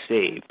genuinely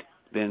saved,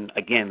 then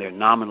again, they're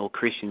nominal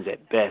Christians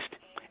at best,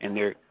 and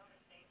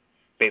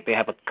they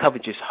have a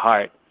covetous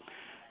heart.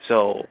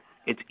 So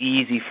it's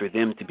easy for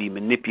them to be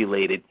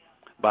manipulated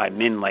by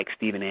men like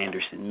Steven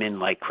Anderson, men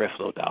like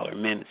Creflo Dollar,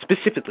 men,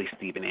 specifically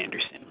Steven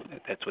Anderson.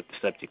 That's what the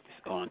subject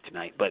is on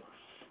tonight. But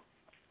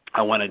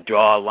I want to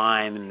draw a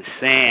line in the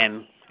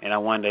sand, and I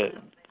want to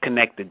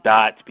connect the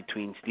dots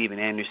between Steven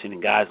Anderson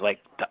and guys like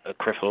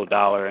Creflo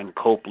Dollar and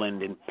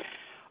Copeland and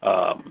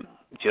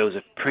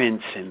Joseph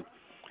Prince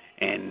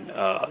and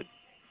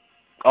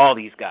all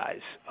these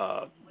guys,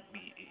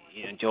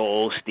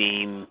 Joel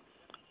Osteen,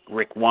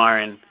 Rick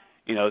Warren.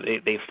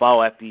 They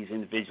follow after these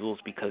individuals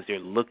because they're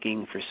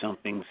looking for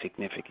something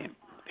significant.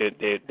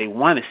 They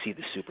want to see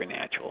the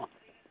supernatural.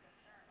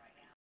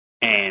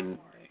 And,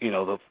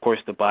 of course,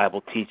 the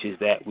Bible teaches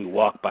that we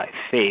walk by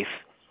faith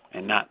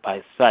and not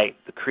by sight.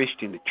 The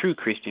true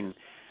Christian,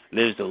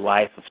 lives a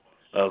life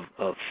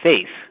of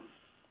faith.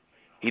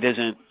 He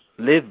doesn't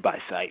live by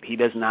sight. He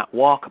does not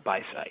walk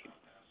by sight.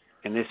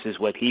 And this is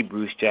what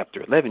Hebrews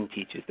chapter 11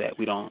 teaches, that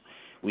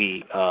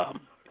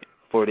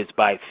for it is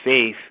by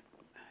faith,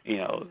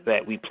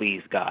 that we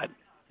please God.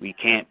 We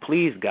can't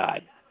please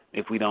God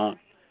if we don't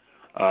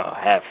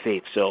have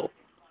faith. So,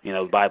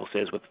 the Bible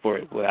says,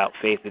 without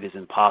faith it is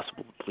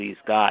impossible to please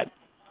God.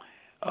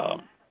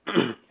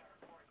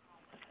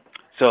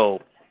 So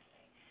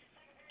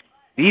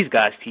these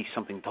guys teach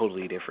something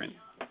totally different.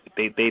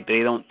 They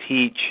don't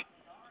teach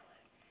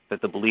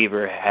that the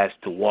believer has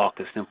to walk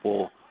a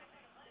simple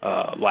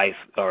life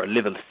or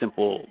live a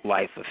simple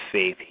life of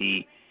faith.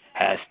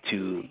 has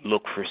to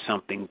look for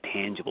something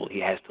tangible. He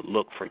has to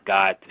look for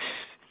God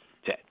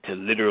to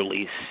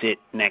literally sit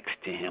next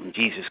to him.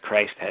 Jesus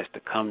Christ has to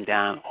come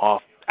down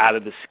out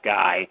of the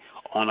sky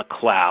on a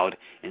cloud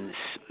and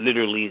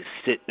literally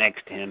sit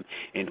next to him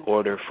in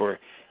order for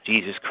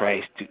Jesus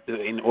Christ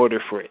in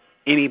order for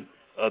any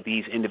of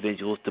these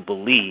individuals to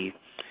believe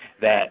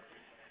that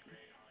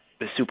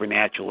the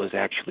supernatural is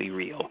actually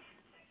real.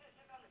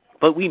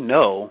 But we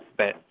know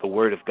that the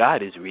Word of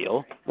God is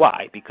real.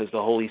 Why? Because of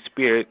the Holy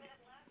Spirit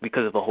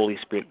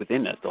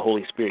within us. The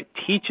Holy Spirit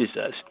teaches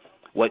us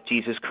what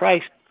Jesus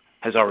Christ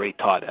has already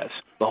taught us.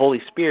 The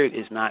Holy Spirit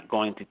is not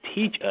going to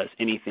teach us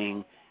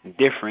anything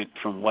different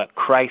from what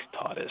Christ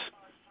taught us.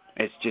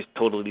 It's just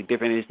totally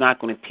different. It's not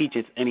going to teach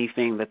us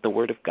anything that the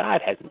Word of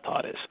God hasn't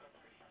taught us.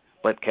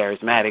 But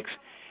charismatics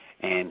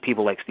and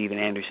people like Steven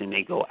Anderson,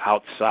 they go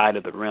outside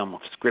of the realm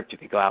of Scripture.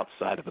 They go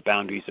outside of the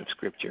boundaries of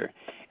Scripture,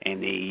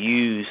 and they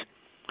use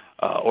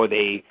or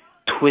they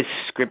twist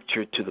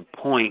Scripture to the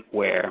point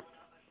where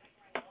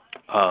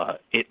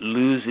it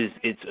loses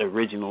its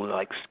original,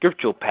 like,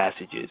 scriptural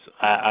passages.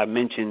 I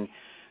mentioned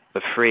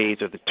the phrase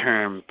or the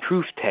term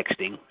proof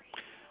texting.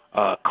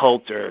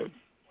 Cult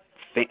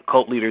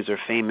leaders are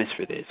famous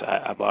for this.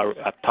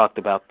 I've talked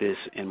about this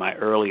in my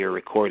earlier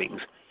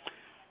recordings.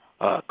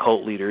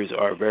 Cult leaders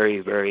are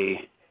very,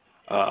 very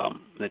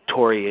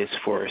notorious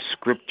for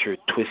scripture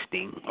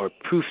twisting or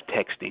proof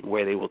texting,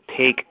 where they will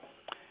take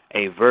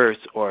a verse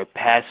or a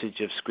passage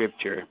of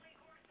Scripture,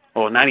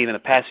 or not even a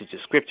passage of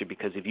Scripture,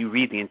 because if you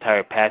read the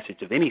entire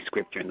passage of any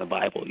Scripture in the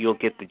Bible, you'll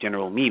get the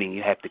general meaning.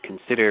 You have to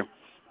consider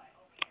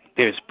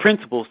there's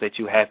principles that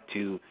you have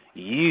to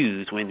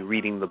use when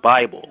reading the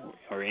Bible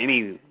or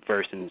any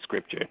verse in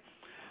Scripture.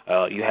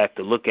 You have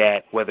to look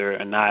at whether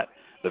or not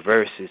the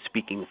verse is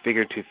speaking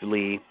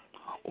figuratively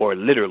or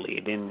literally.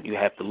 Then you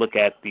have to look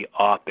at the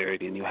author.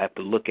 Then you have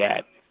to look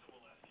at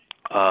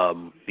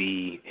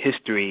the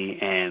history,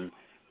 and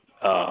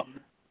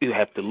you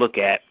have to look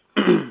at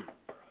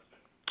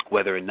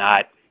whether or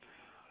not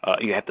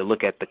you have to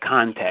look at the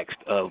context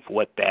of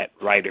what that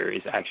writer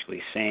is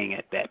actually saying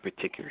at that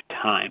particular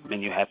time,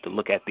 and you have to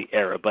look at the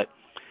era. But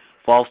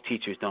false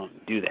teachers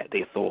don't do that.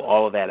 They throw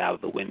all of that out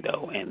of the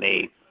window, and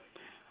they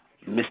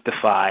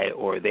mystify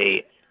or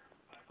they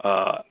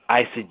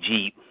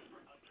eisegete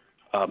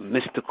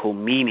mystical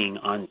meaning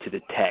onto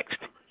the text,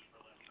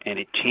 and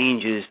it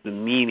changes the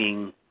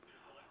meaning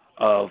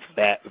of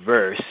that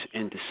verse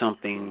into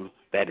something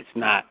that it's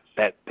not,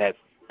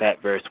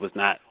 that verse was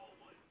not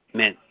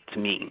meant to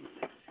mean.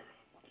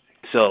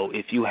 So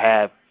if you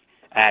have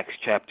Acts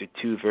chapter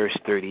 2, verse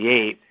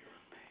 38,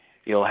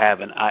 you'll have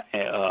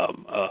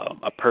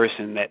a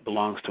person that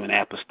belongs to an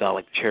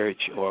apostolic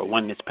church or a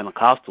oneness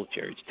Pentecostal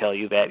church tell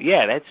you that,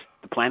 yeah, that's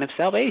the plan of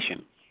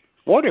salvation,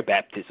 water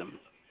baptism.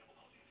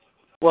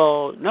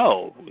 Well,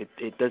 no,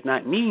 it does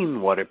not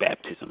mean water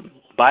baptism.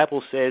 The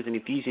Bible says in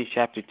Ephesians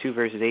chapter 2,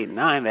 verses 8 and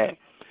 9 that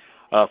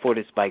for it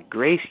is by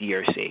grace ye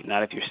are saved,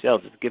 not of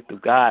yourselves. It's a gift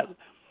of God,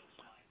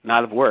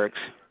 not of works,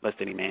 lest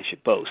any man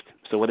should boast.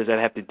 So what does that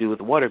have to do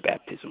with water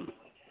baptism?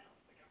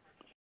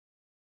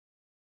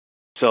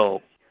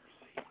 So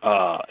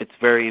it's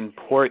very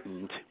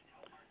important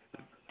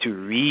to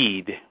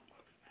read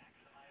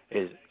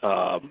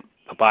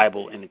the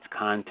Bible in its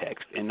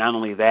context, and not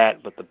only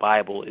that, but the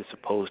Bible is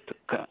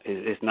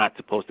not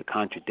supposed to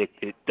contradict.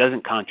 It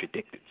doesn't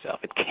contradict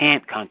itself. It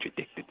can't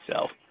contradict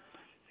itself.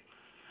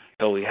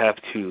 So we have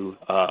to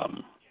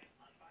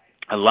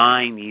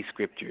align these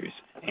scriptures,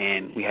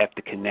 and we have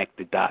to connect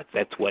the dots.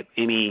 That's what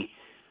any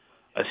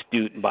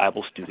astute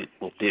Bible student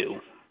will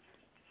do.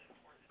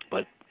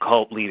 But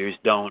cult leaders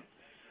don't,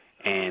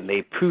 and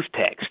they proof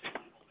text.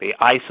 They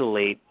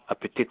isolate a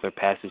particular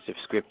passage of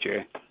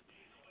Scripture,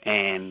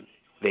 and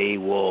they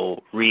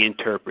will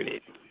reinterpret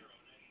it.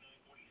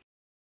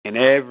 In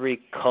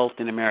every cult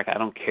in America, I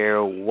don't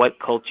care what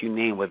cult you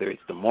name, whether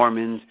it's the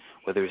Mormons,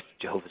 whether it's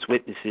Jehovah's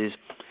Witnesses,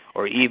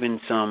 or even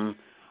some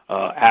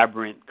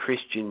aberrant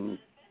Christian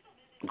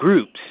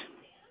groups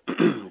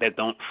that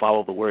don't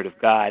follow the Word of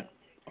God,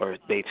 or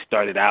they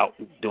started out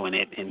doing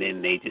it and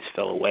then they just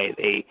fell away.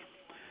 They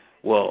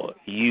will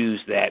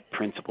use that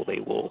principle. They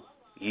will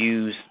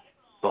use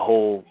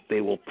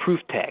they will proof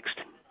text.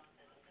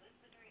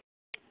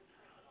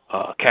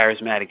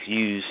 Charismatics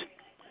use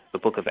the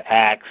book of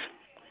Acts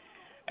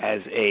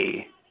as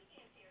a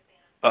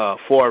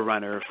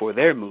forerunner for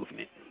their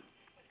movement,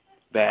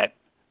 that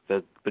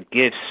the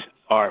gifts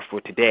are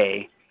for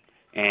today,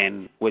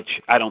 and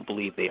which I don't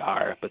believe they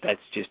are, but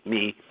that's just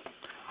me.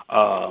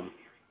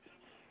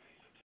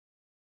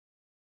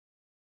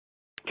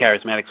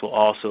 Charismatics will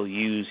also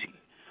use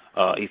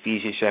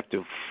Ephesians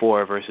chapter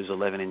 4, verses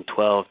 11 and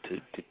 12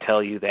 to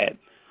tell you that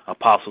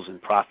apostles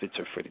and prophets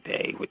are for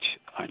today, which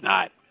are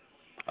not,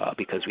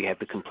 because we have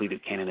the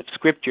completed canon of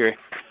Scripture.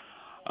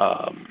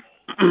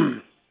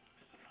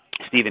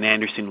 Steven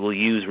Anderson will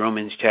use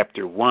Romans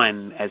chapter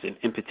 1 as an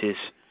impetus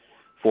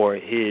for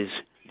his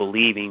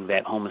believing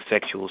that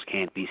homosexuals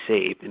can't be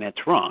saved, and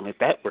that's wrong. If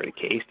that were the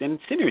case, then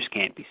sinners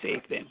can't be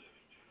saved then.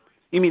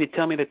 You mean to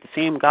tell me that the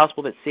same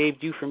gospel that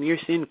saved you from your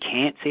sin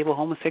can't save a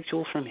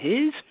homosexual from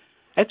his?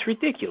 That's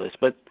ridiculous.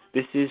 But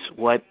this is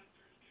what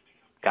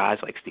guys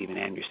like Steven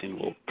Anderson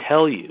will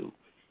tell you,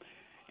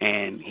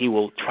 and he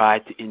will try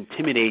to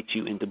intimidate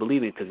you into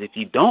believing it. Because if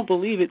you don't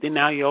believe it, then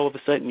now all of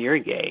a sudden you're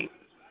gay.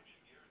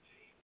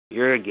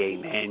 You're a gay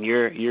man.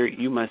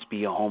 You must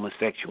be a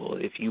homosexual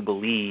if you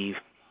believe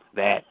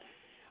that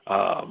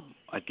a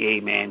gay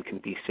man can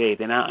be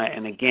saved.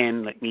 And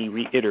again, let me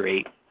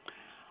reiterate.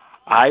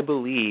 I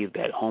believe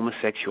that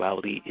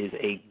homosexuality is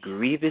a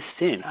grievous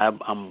sin. I'm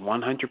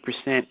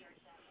 100%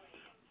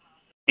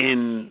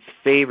 in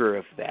favor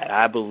of that.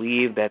 I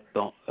believe that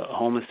the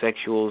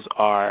homosexuals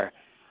are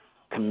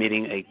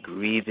committing a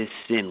grievous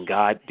sin.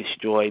 God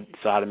destroyed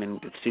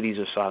the cities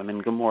of Sodom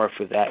and Gomorrah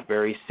for that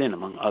very sin,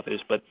 among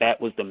others. But that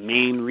was the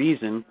main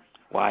reason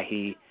why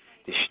he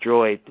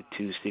destroyed the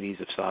two cities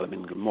of Sodom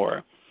and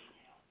Gomorrah.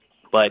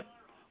 But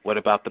what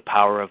about the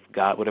power of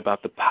God? What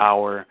about the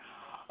power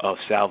of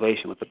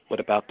salvation? What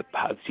about the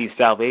power? See,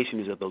 salvation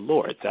is of the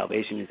Lord.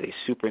 Salvation is a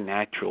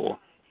supernatural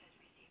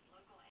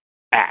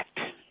act,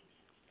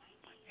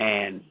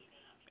 and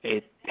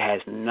it has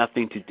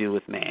nothing to do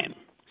with man.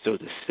 So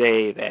to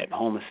say that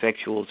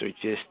homosexuals they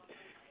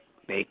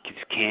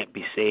just can't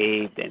be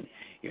saved, and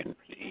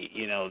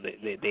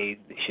they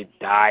should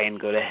die and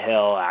go to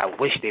hell. I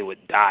wish they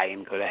would die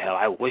and go to hell.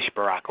 I wish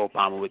Barack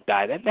Obama would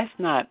die.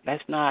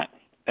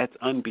 That's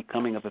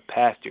unbecoming of a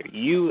pastor.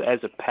 You,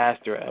 as a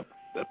pastor, a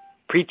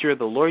preacher of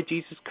the Lord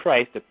Jesus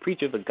Christ, a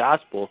preacher of the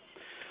gospel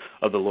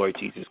of the Lord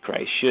Jesus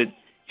Christ, should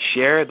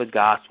share the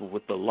gospel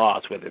with the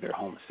lost, whether they're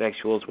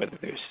homosexuals, whether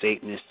they're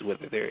Satanists,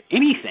 whether they're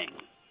anything.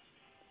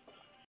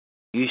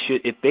 You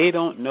should, if they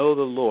don't know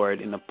the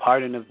Lord and the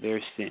pardon of their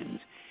sins,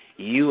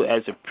 you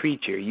as a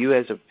preacher, you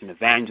as an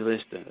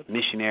evangelist, a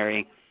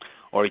missionary,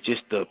 or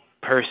just a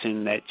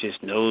person that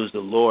just knows the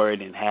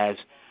Lord and has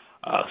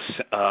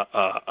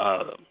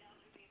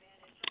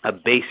a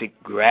basic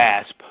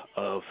grasp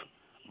of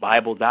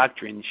Bible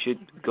doctrine, should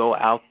go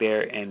out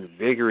there and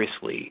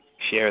vigorously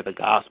share the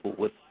gospel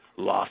with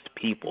lost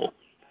people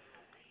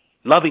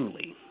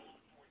lovingly.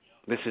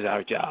 This is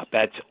our job.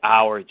 That's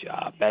our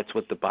job. That's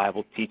what the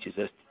Bible teaches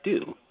us to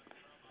do.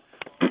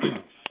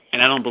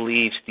 And I don't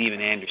believe Steven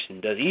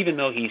Anderson does, even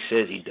though he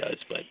says he does.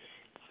 But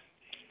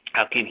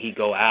how can he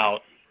go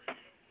out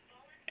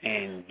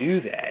and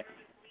do that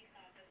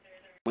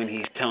when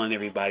he's telling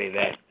everybody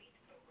that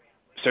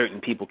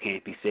certain people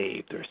can't be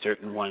saved, or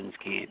certain ones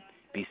can't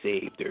be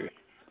saved, or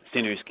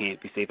sinners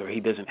can't be saved, or he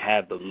doesn't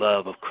have the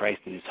love of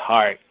Christ in his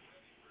heart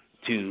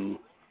to,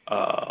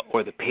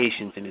 or the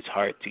patience in his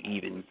heart to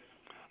even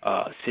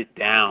sit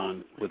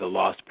down with a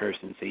lost person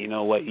and say, you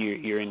know what,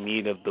 you're in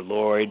need of the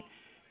Lord,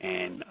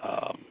 and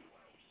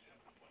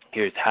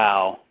here's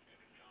how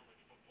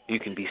you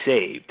can be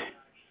saved.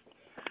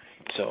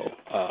 So,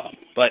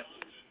 but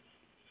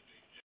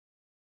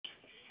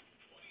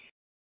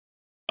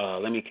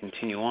let me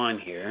continue on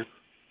here.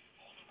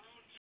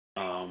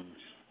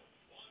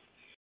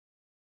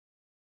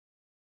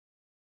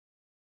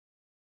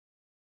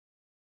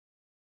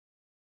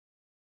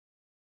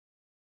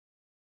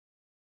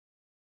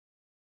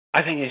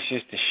 I think it's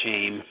just a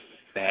shame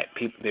that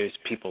there's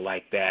people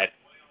like that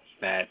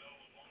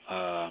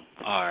are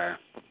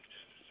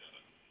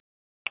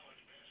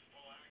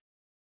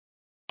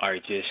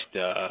just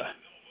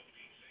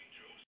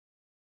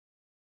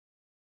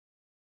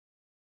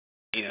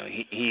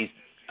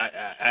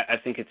I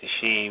think it's a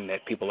shame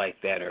that people like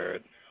that are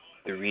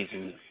the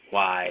reason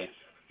why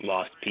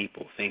lost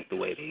people think the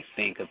way they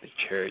think of the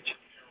church.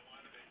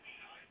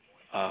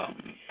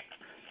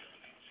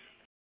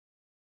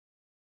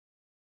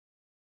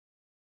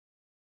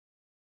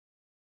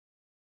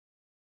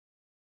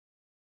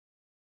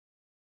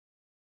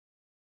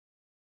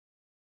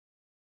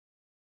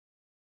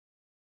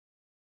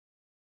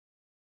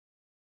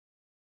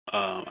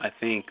 I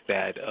think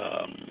that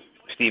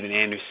Steven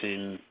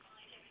Anderson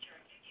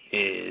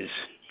is.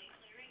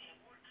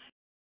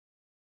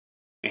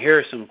 Here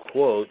are some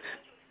quotes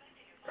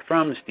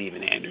from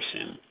Steven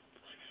Anderson.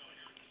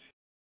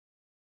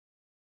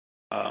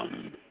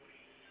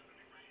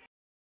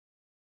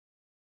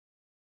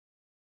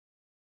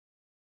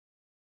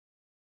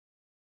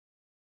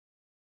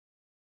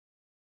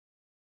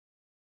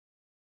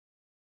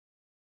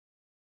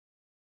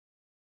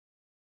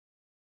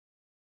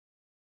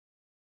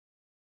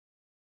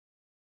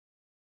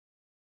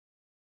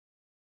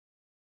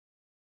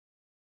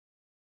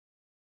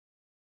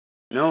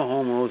 No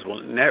homos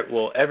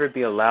will ever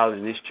be allowed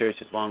in this church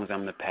as long as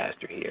I'm the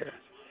pastor here.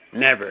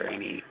 Never.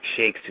 And he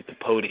shakes at the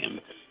podium.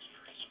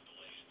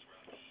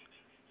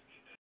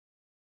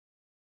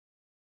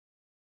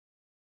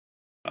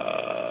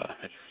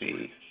 Let's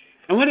see.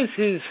 And what is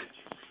his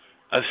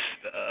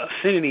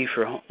affinity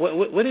for?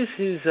 What is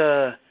his?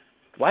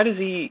 Why does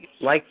he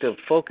like to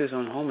focus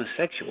on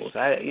homosexuals?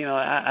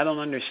 I don't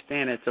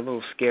understand. It's a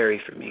little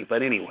scary for me.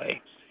 But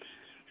anyway.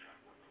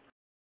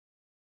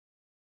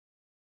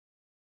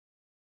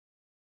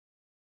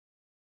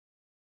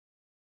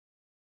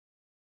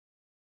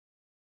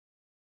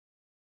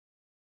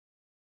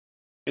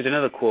 There's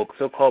another quote,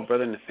 so-called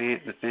Brother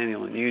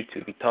Nathaniel on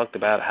YouTube. He talked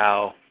about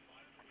how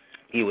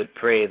he would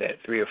pray that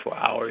 3 or 4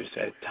 hours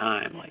at a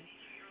time,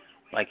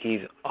 like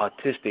he's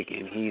autistic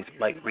and he's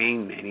like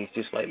Rain Man. He's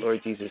just like,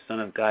 Lord Jesus,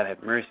 Son of God,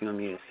 have mercy on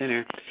me, a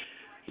sinner.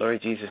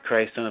 Lord Jesus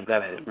Christ, Son of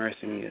God, have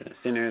mercy on me, a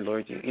sinner.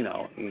 Lord,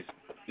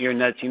 you're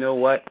nuts. You know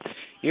what?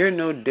 You're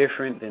no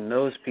different than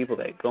those people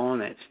that go on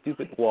that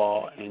stupid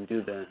wall and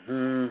do the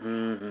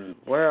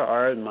Where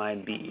are my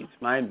beads?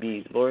 My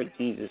beads. Lord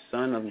Jesus,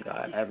 Son of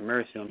God, have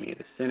mercy on me,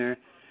 the sinner.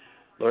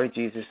 Lord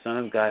Jesus, Son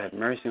of God, have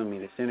mercy on me,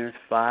 the sinner.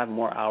 5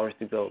 more hours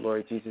to go,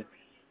 Lord Jesus.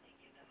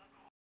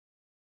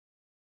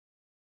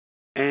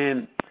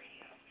 And,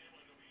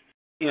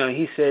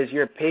 he says,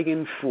 you're a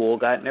pagan fool.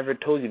 God never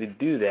told you to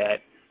do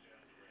that.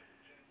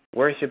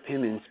 Worship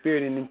him in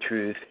spirit and in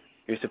truth.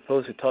 You're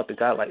supposed to talk to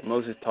God like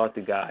Moses talked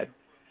to God,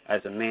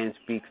 as a man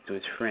speaks to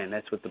his friend.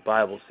 That's what the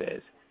Bible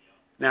says.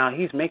 Now,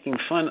 he's making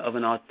fun of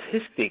an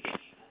autistic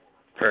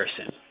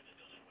person.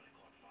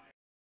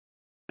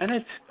 And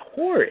it's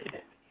horrid.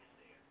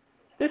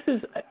 This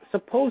is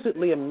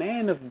supposedly a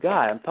man of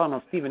God. I'm talking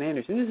about Stephen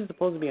Anderson. This is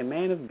supposed to be a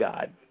man of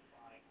God.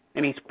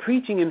 And he's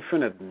preaching in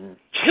front of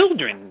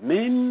children,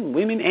 men,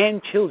 women,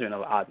 and children,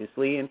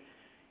 obviously.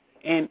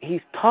 And he's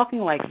talking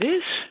like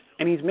this,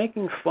 and he's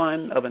making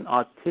fun of an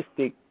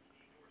autistic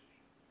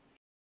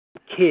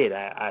kid,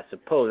 I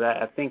suppose.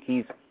 I think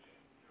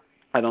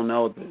I don't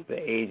know the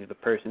age of the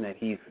person that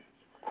he's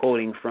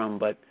quoting from,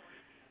 but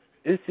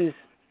this is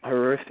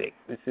horrific.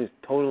 This is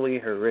totally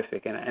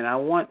horrific. And I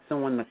want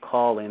someone to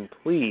call in,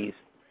 please.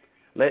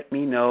 Let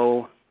me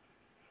know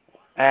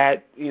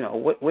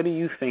what do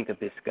you think of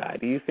this guy?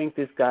 Do you think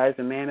this guy is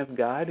a man of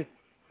God?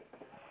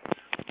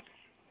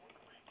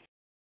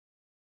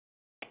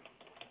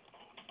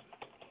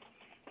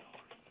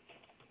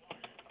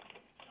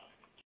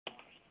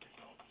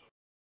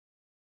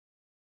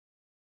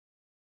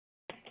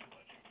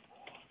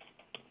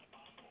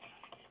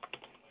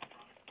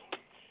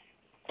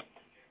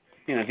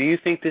 Do you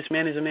think this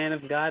man is a man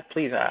of God?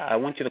 Please, I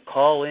want you to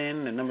call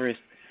in. The number is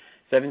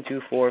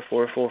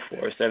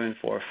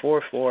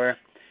 724-444-7444.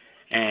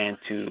 And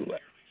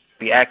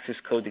the access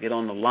code to get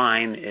on the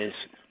line is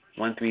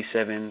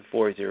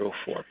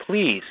 137404.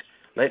 Please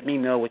let me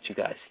know what you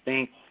guys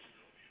think.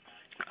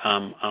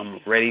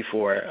 I'm ready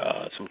for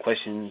some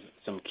questions,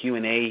 some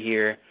Q&A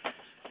here.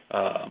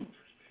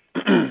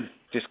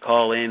 Just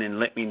call in and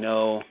let me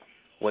know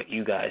what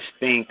you guys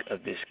think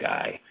of this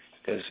guy.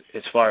 Because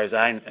as far as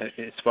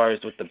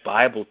what the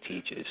Bible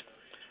teaches,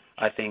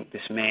 I think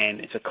this man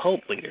is a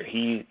cult leader.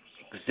 He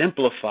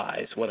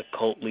exemplifies what a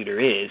cult leader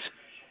is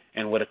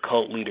and what a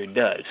cult leader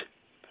does.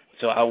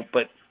 So, I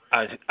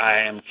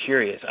am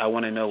curious. I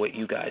want to know what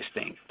you guys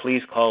think.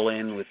 Please call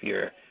in with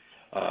your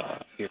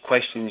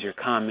questions, your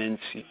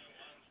comments,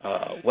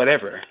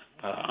 whatever.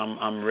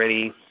 I'm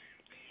ready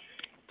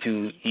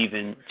to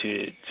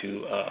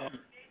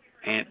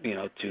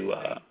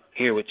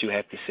hear what you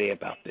have to say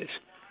about this.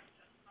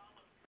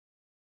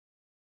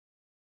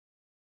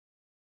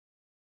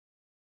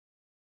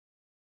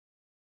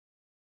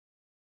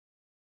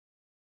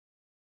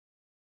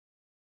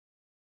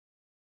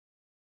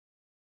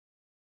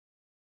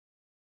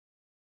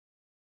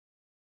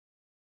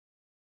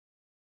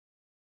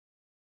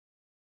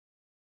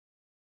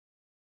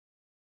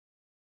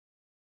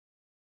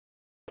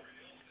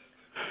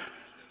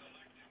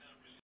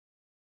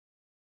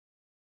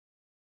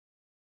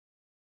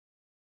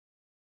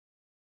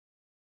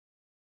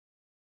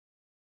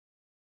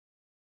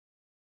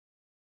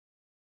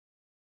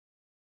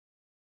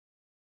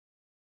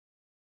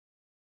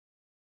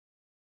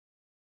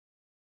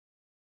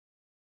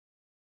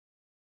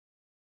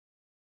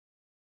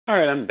 All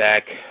right, I'm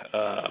back.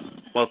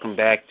 Welcome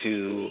back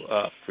to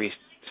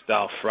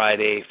Freestyle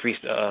Fridays,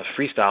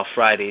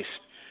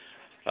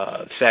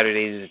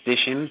 Saturday's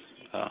edition.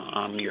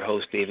 I'm your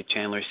host, David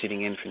Chandler,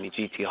 sitting in for me,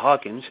 G.T.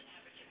 Hawkins,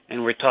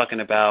 and we're talking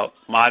about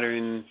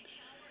modern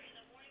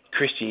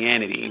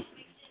Christianity,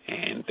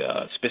 and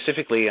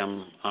specifically,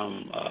 I'm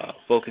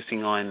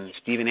focusing on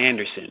Stephen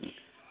Anderson,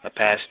 a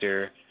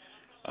pastor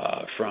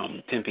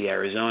from Tempe,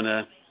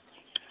 Arizona.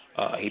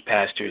 He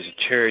pastors a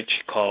church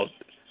called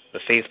the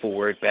Faithful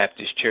Word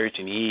Baptist Church,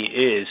 and he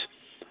is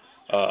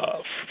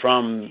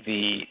from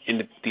the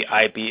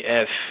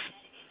IBF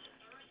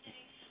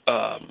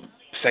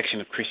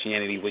section of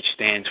Christianity, which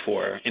stands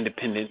for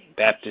Independent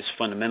Baptist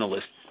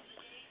Fundamentalist.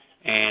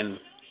 And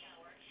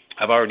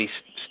I've already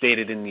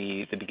stated in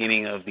the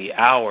beginning of the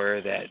hour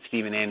that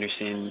Stephen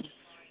Anderson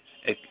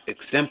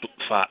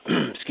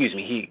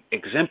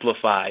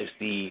exemplifies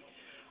the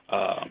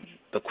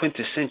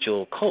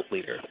quintessential cult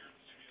leader.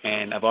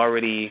 And I've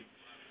already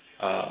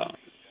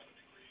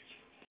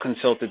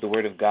consulted the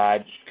Word of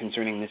God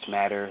concerning this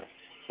matter,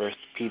 1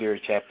 Peter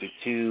chapter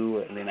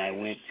 2, and then I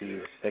went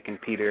to 2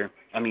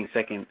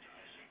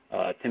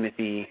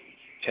 Timothy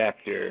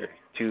chapter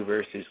 2,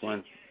 verses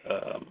 1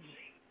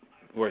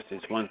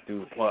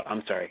 through,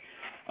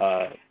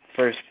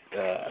 first,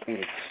 I think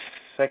it's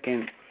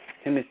 2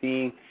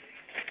 Timothy,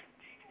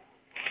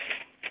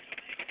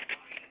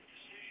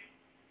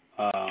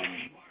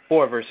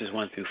 4 verses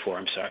 1 through 4.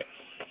 I'm sorry.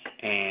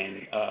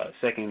 And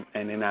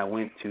and then I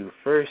went to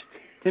 1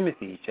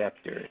 Timothy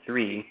chapter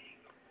 3.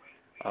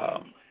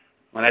 Well,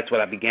 that's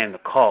what I began the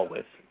call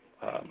with.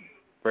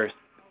 1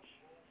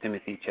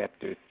 Timothy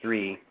chapter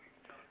 3,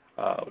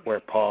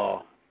 where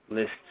Paul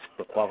lists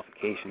the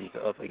qualifications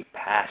of a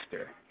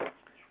pastor,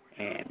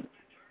 and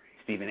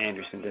Stephen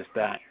Anderson does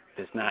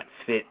not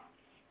fit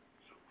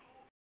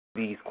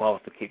these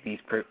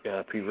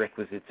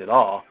prerequisites at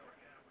all.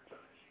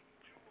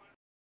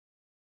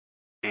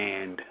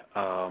 And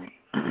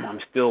I'm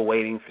still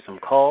waiting for some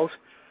calls.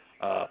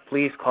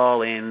 Please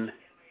call in.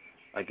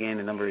 Again,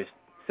 the number is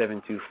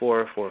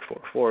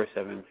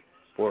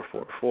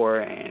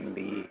 724-444-7444, and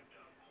the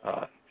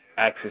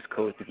access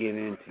code to get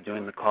in to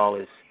join the call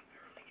is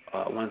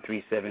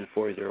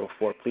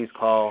 137404. Please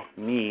call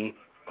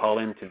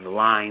into the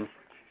line,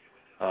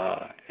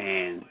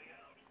 and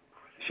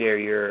share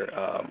your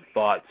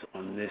thoughts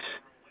on this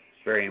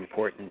very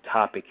important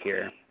topic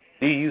here.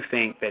 Do you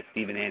think that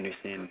Stephen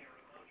Anderson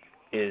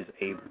is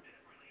a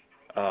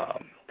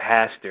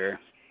pastor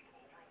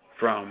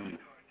from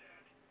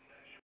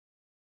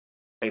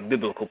a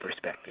biblical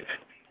perspective?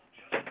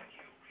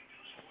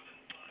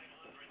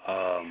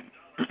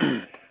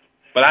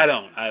 But I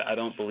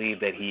don't believe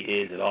that he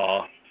is at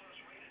all.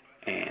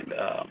 And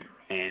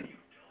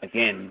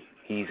again,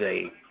 he's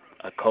a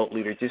cult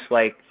leader, just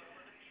like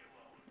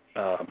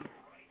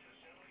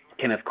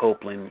Kenneth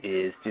Copeland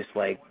is, just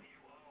like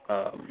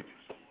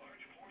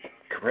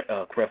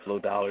Creflo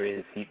Dollar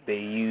is. They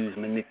use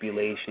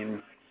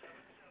manipulation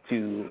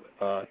to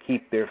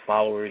keep their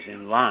followers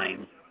in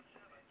line,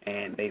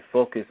 and they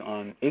focus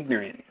on the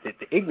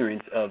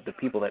ignorance of the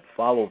people that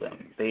follow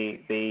them.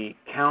 They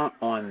count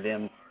on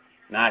them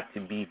not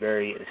to be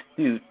very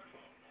astute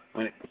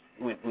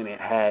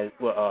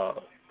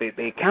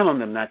they count on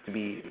them not to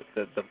be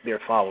their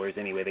followers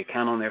anyway. They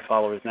count on their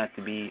followers not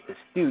to be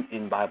astute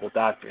in Bible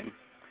doctrine,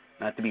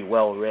 not to be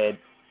well read,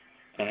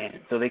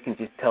 and so they can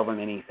just tell them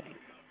anything.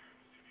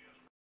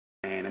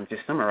 And I'm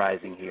just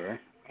summarizing here.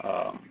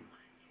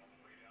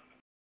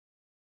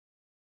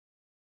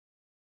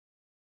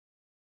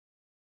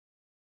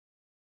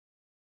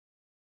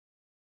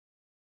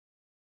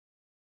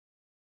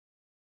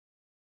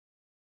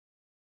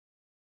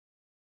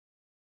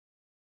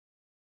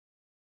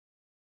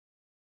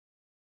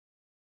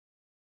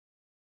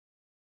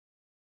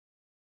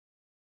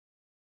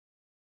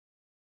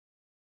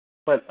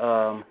 But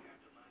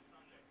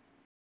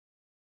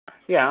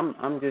yeah,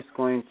 I'm just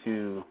going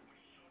to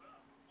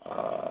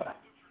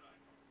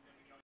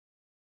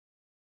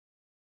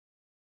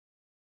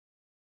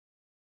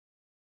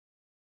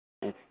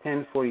it's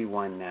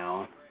 10:41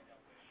 now,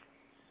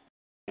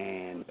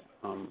 and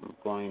I'm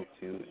going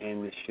to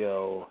end the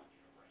show.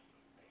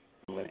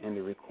 I'm going to end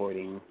the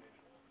recording,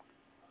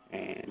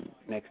 and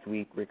next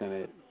week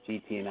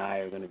GT and I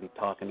are going to be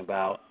talking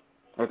about.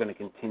 We're going to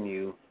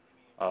continue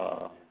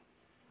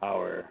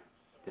our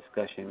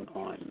discussion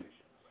on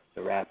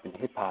the rap and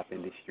hip hop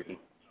industry.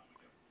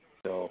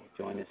 So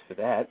join us for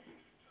that.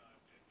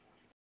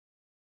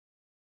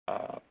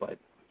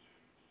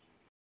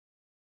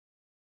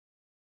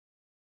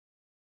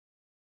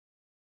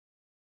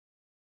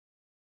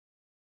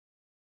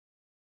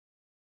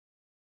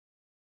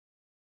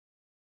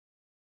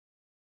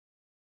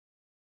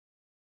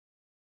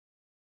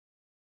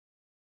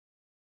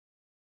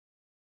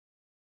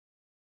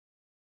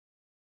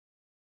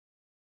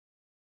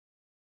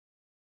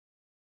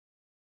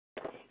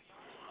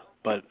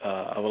 But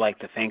I would like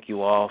to thank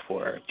you all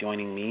for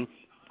joining me,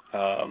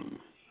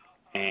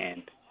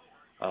 and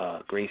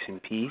grace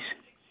and peace.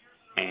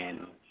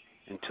 And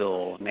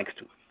until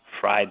next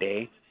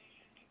Friday,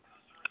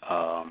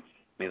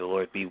 may the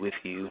Lord be with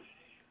you,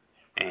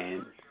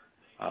 and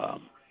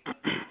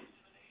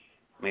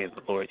may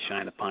the Lord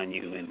shine upon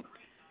you in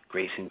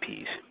grace and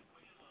peace.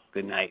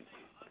 Good night.